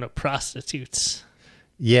about going to prostitutes.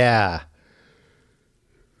 Yeah.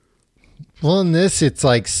 Well, in this, it's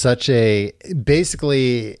like such a,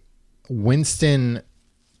 basically, Winston,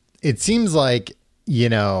 it seems like, you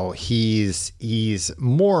know, he's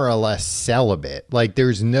more or less celibate. Like,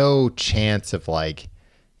 there's no chance of, like,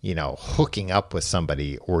 you know, hooking up with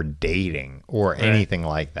somebody or dating or anything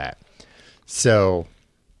like that. So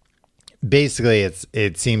basically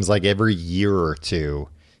it seems like every year or two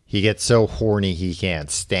he gets so horny he can't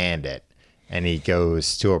stand it and he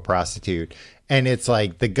goes to a prostitute. And it's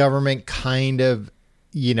like the government kind of,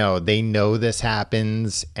 you know, they know this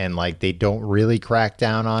happens and like they don't really crack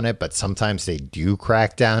down on it, but sometimes they do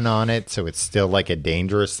crack down on it. So it's still like a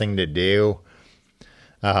dangerous thing to do.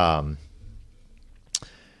 And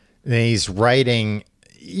he's writing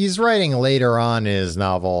later on in his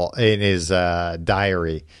novel, in his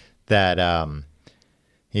diary, that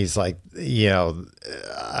he's like, you know,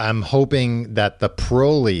 I'm hoping that the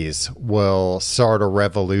proles will start a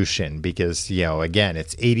revolution because, you know, again,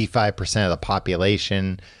 it's 85% of the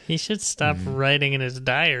population. He should stop writing in his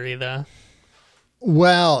diary, though.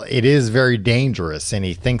 Well, it is very dangerous, and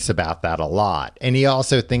he thinks about that a lot. And he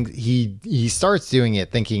also thinks he starts doing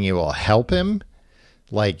it thinking it will help him.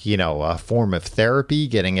 Like, you know, a form of therapy,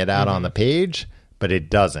 getting it out on the page, but it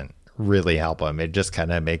doesn't really help him. It just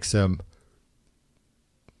kind of makes him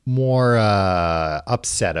more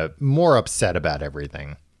upset about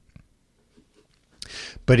everything.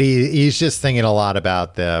 But he's just thinking a lot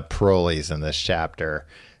about the proles in this chapter,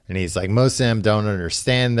 and he's like, most of them don't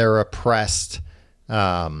understand they're oppressed,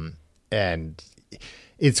 and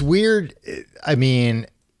it's weird. I mean,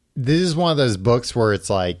 this is one of those books where it's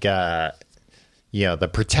like, you know, the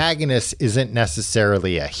protagonist isn't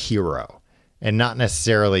necessarily a hero and not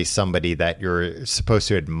necessarily somebody that you're supposed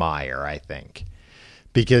to admire, I think.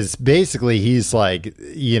 Because he's like,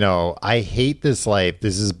 you know, I hate this life.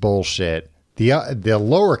 This is bullshit. The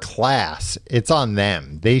lower class, it's on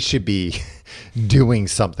them. They should be doing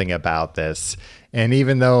something about this. And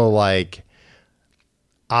even though, like,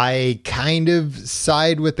 I kind of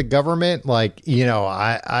side with the government, like, you know,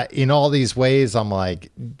 I in all these ways, I'm like,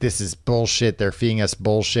 this is bullshit. They're feeding us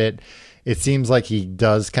bullshit. It seems like he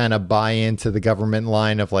does kind of buy into the government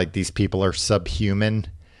line of like, these people are subhuman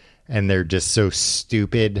and they're just so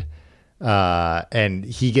stupid. And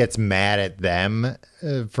he gets mad at them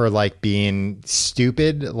for like being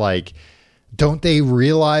stupid. Like, don't they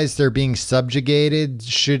realize they're being subjugated?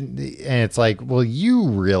 And it's like, well, you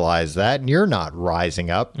realize that and you're not rising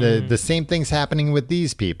up. The same thing's happening with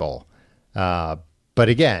these people. But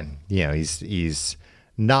again, you know, he's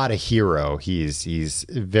not a hero. He's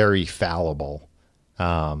very fallible.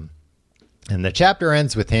 And the chapter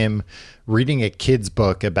ends with him reading a kid's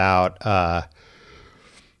book about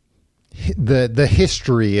the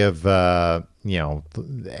history of you know,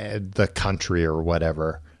 the country or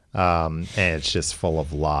whatever. And it's just full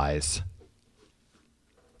of lies.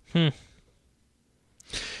 In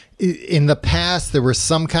the past, there was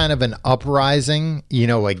some kind of an uprising, you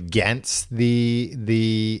know, against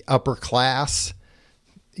the upper class,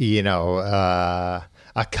 you know,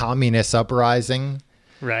 a communist uprising.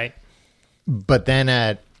 Right. But then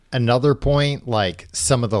at another point, like,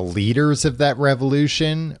 some of the leaders of that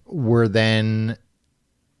revolution were then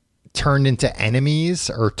turned into enemies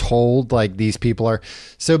or told like these people are.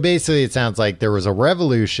 So basically it sounds like there was a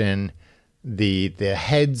revolution. The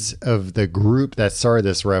heads of the group that started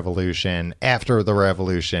this revolution after the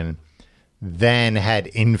revolution then had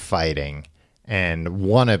infighting, and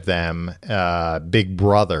one of them, Big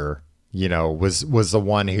Brother, you know, was the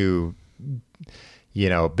one who, you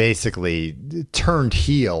know, basically turned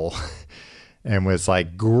heel and was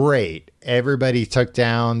like, great, everybody took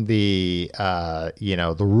down the, you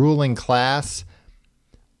know, the ruling class.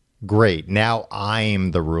 Great. Now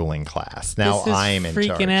I'm the ruling class. Now I'm in charge.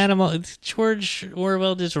 Freaking Animal. George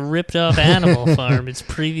Orwell just ripped off Animal Farm, its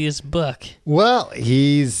previous book. Well,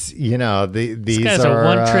 he's, you know, these guy's are a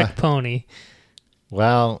one-trick pony.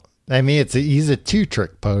 Well, I mean, he's a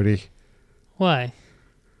two-trick pony. Why?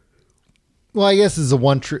 Well, I guess it's a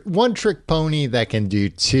one-trick pony that can do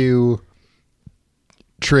two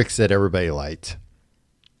tricks that everybody liked.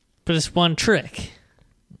 But it's one trick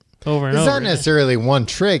over and It's over. not necessarily one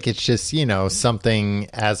trick. It's just, something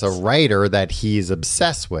as a writer that he's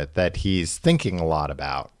obsessed with, that he's thinking a lot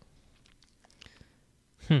about.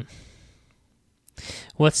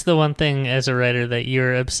 What's the one thing as a writer that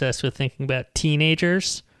you're obsessed with thinking about?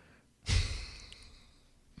 Teenagers?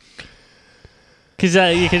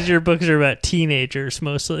 Because your books are about teenagers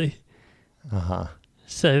mostly. Uh-huh.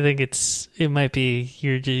 So I think it might be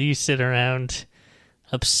you sit around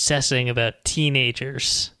obsessing about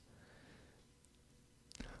teenagers.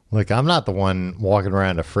 Look, I'm not the one walking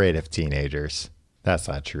around afraid of teenagers. That's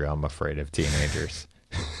not true. I'm afraid of teenagers.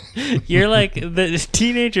 You're like, the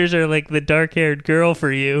teenagers are like the dark-haired girl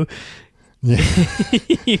for you. Yeah.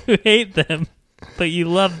 You hate them, but you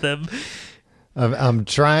love them.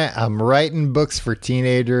 I'm writing books for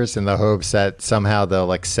teenagers in the hopes that somehow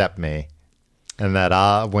they'll accept me, and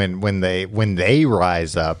that when they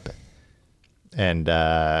rise up and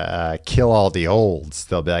kill all the olds,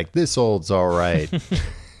 they'll be like, this old's all right.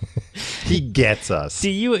 He gets us. Do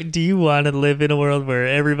you want to live in a world where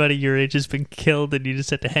everybody your age has been killed and you just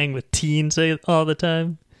have to hang with teens all the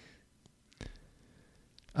time?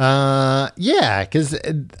 Yeah, because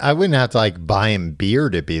I wouldn't have to like buy them beer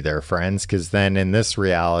to be their friends. Because then in this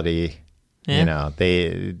reality,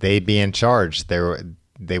 they'd be in charge.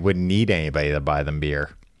 They wouldn't need anybody to buy them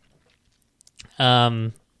beer.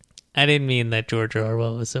 I didn't mean that George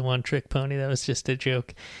Orwell was a one-trick pony. That was just a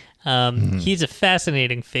joke. He's a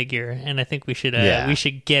fascinating figure, and I think we should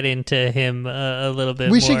get into him a little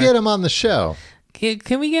bit. We should get him on the show.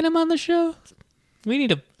 Can we get him on the show? We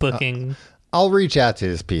need a booking. I'll reach out to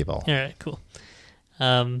his people. All right, cool.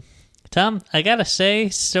 Tom, I gotta say,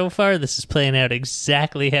 so far this is playing out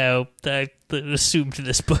exactly how I assumed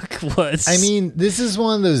this book was. I mean, this is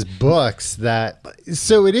one of those books that,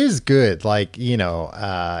 so it is good. Like,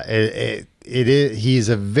 it is, he's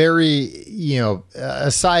a very,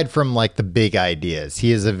 aside from like the big ideas,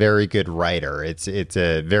 he is a very good writer. It's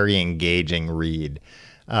a very engaging read.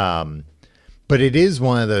 But it is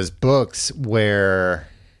one of those books where,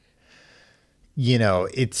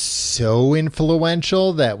 it's so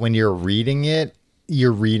influential that when you're reading it,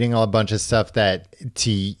 you're reading a bunch of stuff that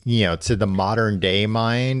to the modern day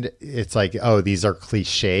mind, it's like, oh, these are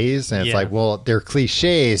cliches. And it's like, well, they're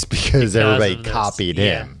cliches because everybody copied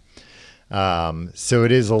him. So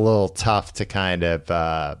it is a little tough to kind of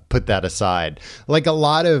put that aside. Like a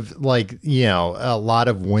lot of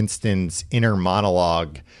Winston's inner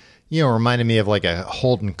monologue, reminded me of like a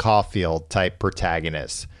Holden Caulfield type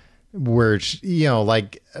protagonist, where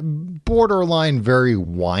like borderline very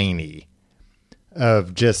whiny,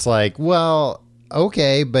 of just like, well,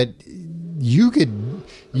 okay, but you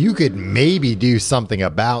could maybe do something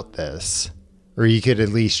about this, or you could at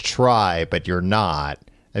least try, but you're not.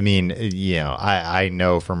 I mean, I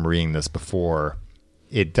know from reading this before,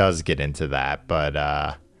 it does get into that, but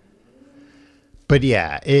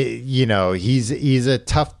yeah, he's a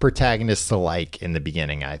tough protagonist to like in the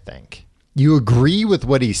beginning. I think you agree with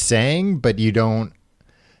what he's saying, but you don't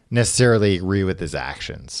necessarily agree with his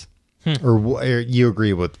actions, or you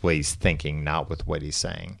agree with what he's thinking, not with what he's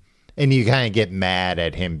saying. And you kind of get mad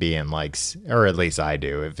at him being like, or at least I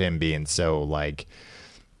do, of him being so like,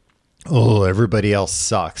 oh, everybody else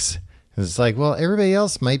sucks. It's like, well, everybody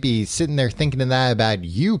else might be sitting there thinking of that about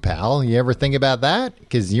you, pal. You ever think about that?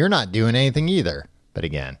 Because you're not doing anything either. But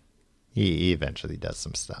again, he eventually does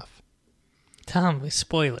some stuff. Tom,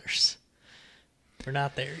 spoilers. We're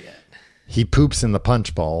not there yet. He poops in the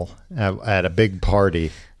punch bowl at a big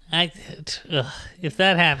party. If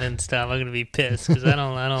that happens, Tom, I'm going to be pissed because I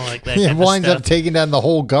don't like that. It winds up taking down the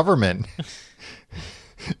whole government.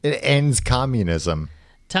 It ends communism.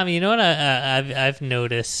 Tommy, you know what I've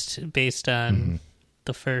noticed based on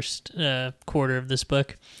the first quarter of this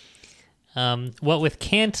book? What with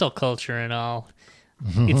cancel culture and all,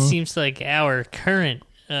 it seems like our current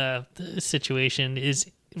situation is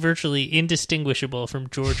virtually indistinguishable from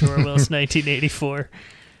George Orwell's 1984.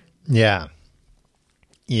 Yeah.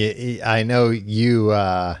 I know you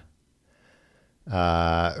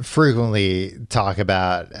frequently talk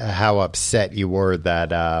about how upset you were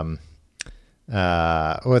that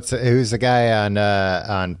who's the guy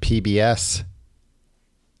on PBS?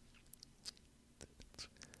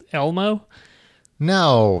 Elmo?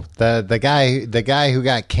 No, the guy who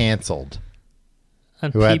got canceled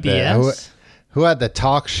On PBS? Who had the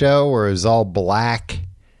talk show where it was all black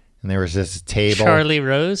and there was this table. Charlie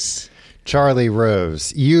Rose? Charlie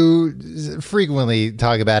Rose. You frequently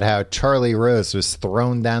talk about how Charlie Rose was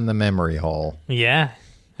thrown down the memory hole. Yeah.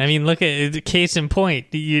 I mean, look at the case in point.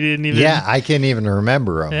 You didn't even... Yeah, I can't even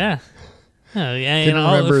remember him. Yeah. Oh yeah, Didn't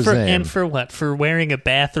remember his name. And for what? For wearing a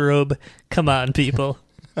bathrobe? Come on, people.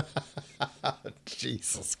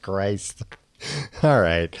 Jesus Christ. All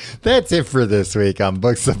right. That's it for this week on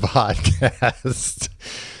Books the Podcast.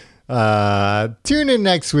 Tune in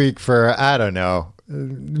next week for, I don't know,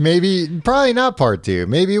 probably not part 2.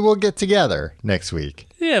 Maybe we'll get together next week.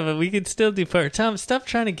 Yeah, but we could still do part. Tom, stop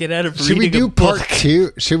trying to get out of Should we reading do a book. part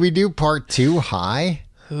 2? Should we do part 2 high?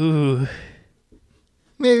 Ooh.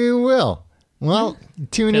 Maybe we will. Well,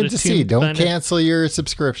 tune in to see. Don't find it. cancel your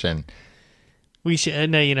subscription. We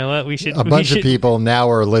should. No, you know what? We should. A bunch of people now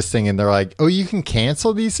are listening and they're like, oh, you can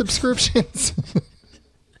cancel these subscriptions?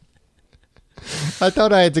 I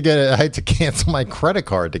thought I had to cancel my credit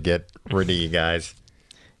card to get rid of you guys.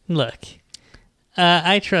 Look,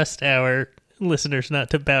 I trust our listeners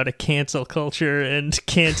not to bow to cancel culture and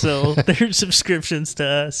cancel their subscriptions to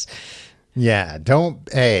us. Yeah,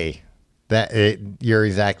 you're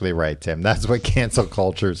exactly right, Tim. That's what cancel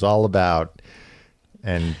culture is all about.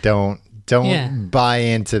 And don't buy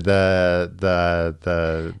into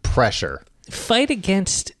the pressure. Fight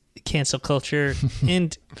against cancel culture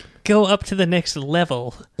and go up to the next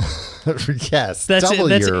level. Yes, that's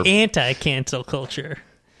anti-cancel culture.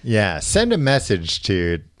 Yeah, send a message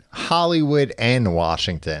to Hollywood and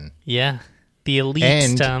Washington. Yeah, the elites,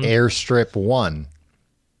 and Tom. Airstrip 1.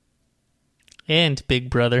 And Big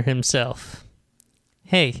Brother himself.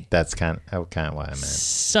 Hey. That's kind of what I meant.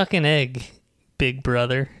 Suck an egg, Big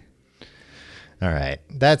Brother. All right.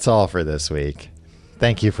 That's all for this week.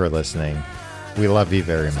 Thank you for listening. We love you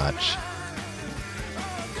very much.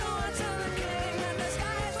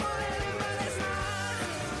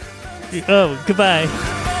 Oh, goodbye.